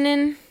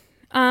listening.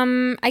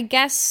 I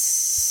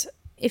guess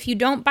if you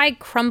don't buy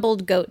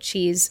crumbled goat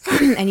cheese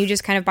and you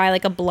just kind of buy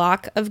like a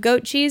block of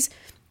goat cheese,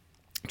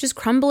 just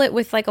crumble it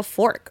with like a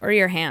fork or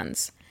your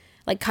hands.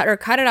 Like cut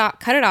it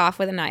off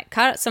with a knife.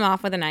 Cut some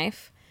off with a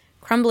knife.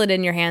 Crumble it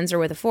in your hands or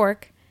with a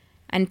fork,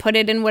 and put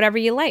it in whatever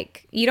you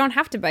like. You don't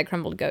have to buy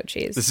crumbled goat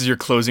cheese. This is your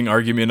closing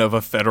argument of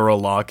a federal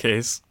law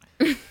case.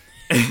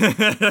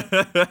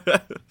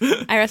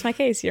 I rest my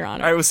case, Your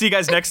Honor. All right, we'll see you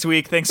guys next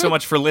week. Thanks so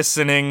much for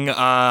listening.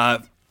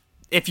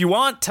 If you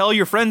want, tell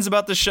your friends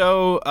about the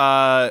show.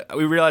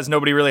 We realize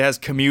nobody really has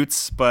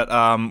commutes, but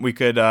we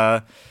could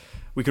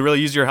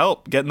really use your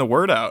help getting the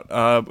word out.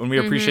 And we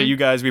appreciate you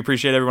guys. We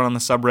appreciate everyone on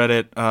the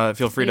subreddit.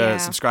 Feel free to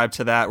subscribe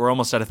to that. We're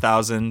almost at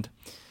 1,000.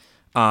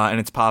 And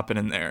it's popping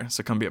in there,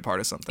 so come be a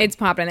part of something. It's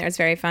popping in there. It's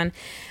very fun.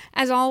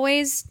 As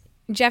always,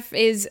 Jeff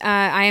is,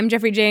 I am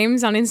Jeffrey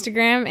James on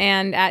Instagram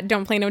and at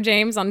Don't Play No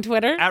James on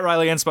Twitter. At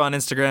Riley Enspa on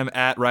Instagram,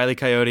 at Riley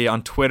Coyote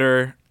on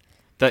Twitter.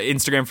 The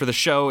Instagram for the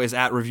show is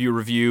at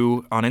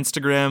Review on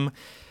Instagram.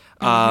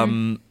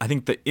 I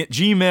think the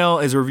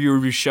Gmail is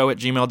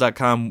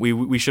reviewshow@gmail.com.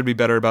 We should be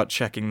better about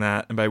checking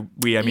that. And by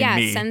we, I mean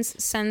me. Yeah,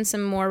 send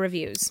some more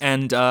reviews.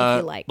 And if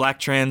you like. Black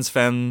Trans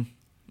Femme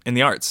in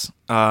the arts.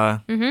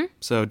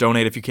 So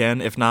donate if you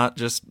can. If not,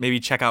 just maybe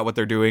check out what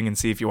they're doing and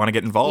see if you want to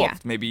get involved. Yeah.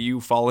 Maybe you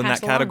fall in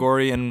Pass that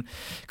category and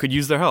could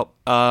use their help.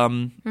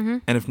 And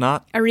if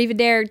not,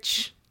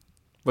 Arrivederci.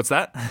 what's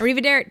that?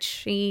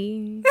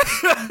 Arrivederci.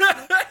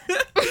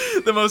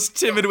 The most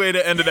timid way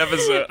to end an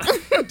episode.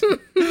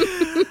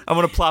 I'm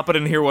going to plop it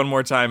in here one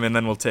more time and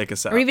then we'll take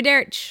us out.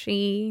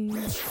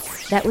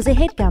 Arrivederci. That was a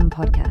HeadGum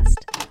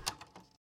podcast.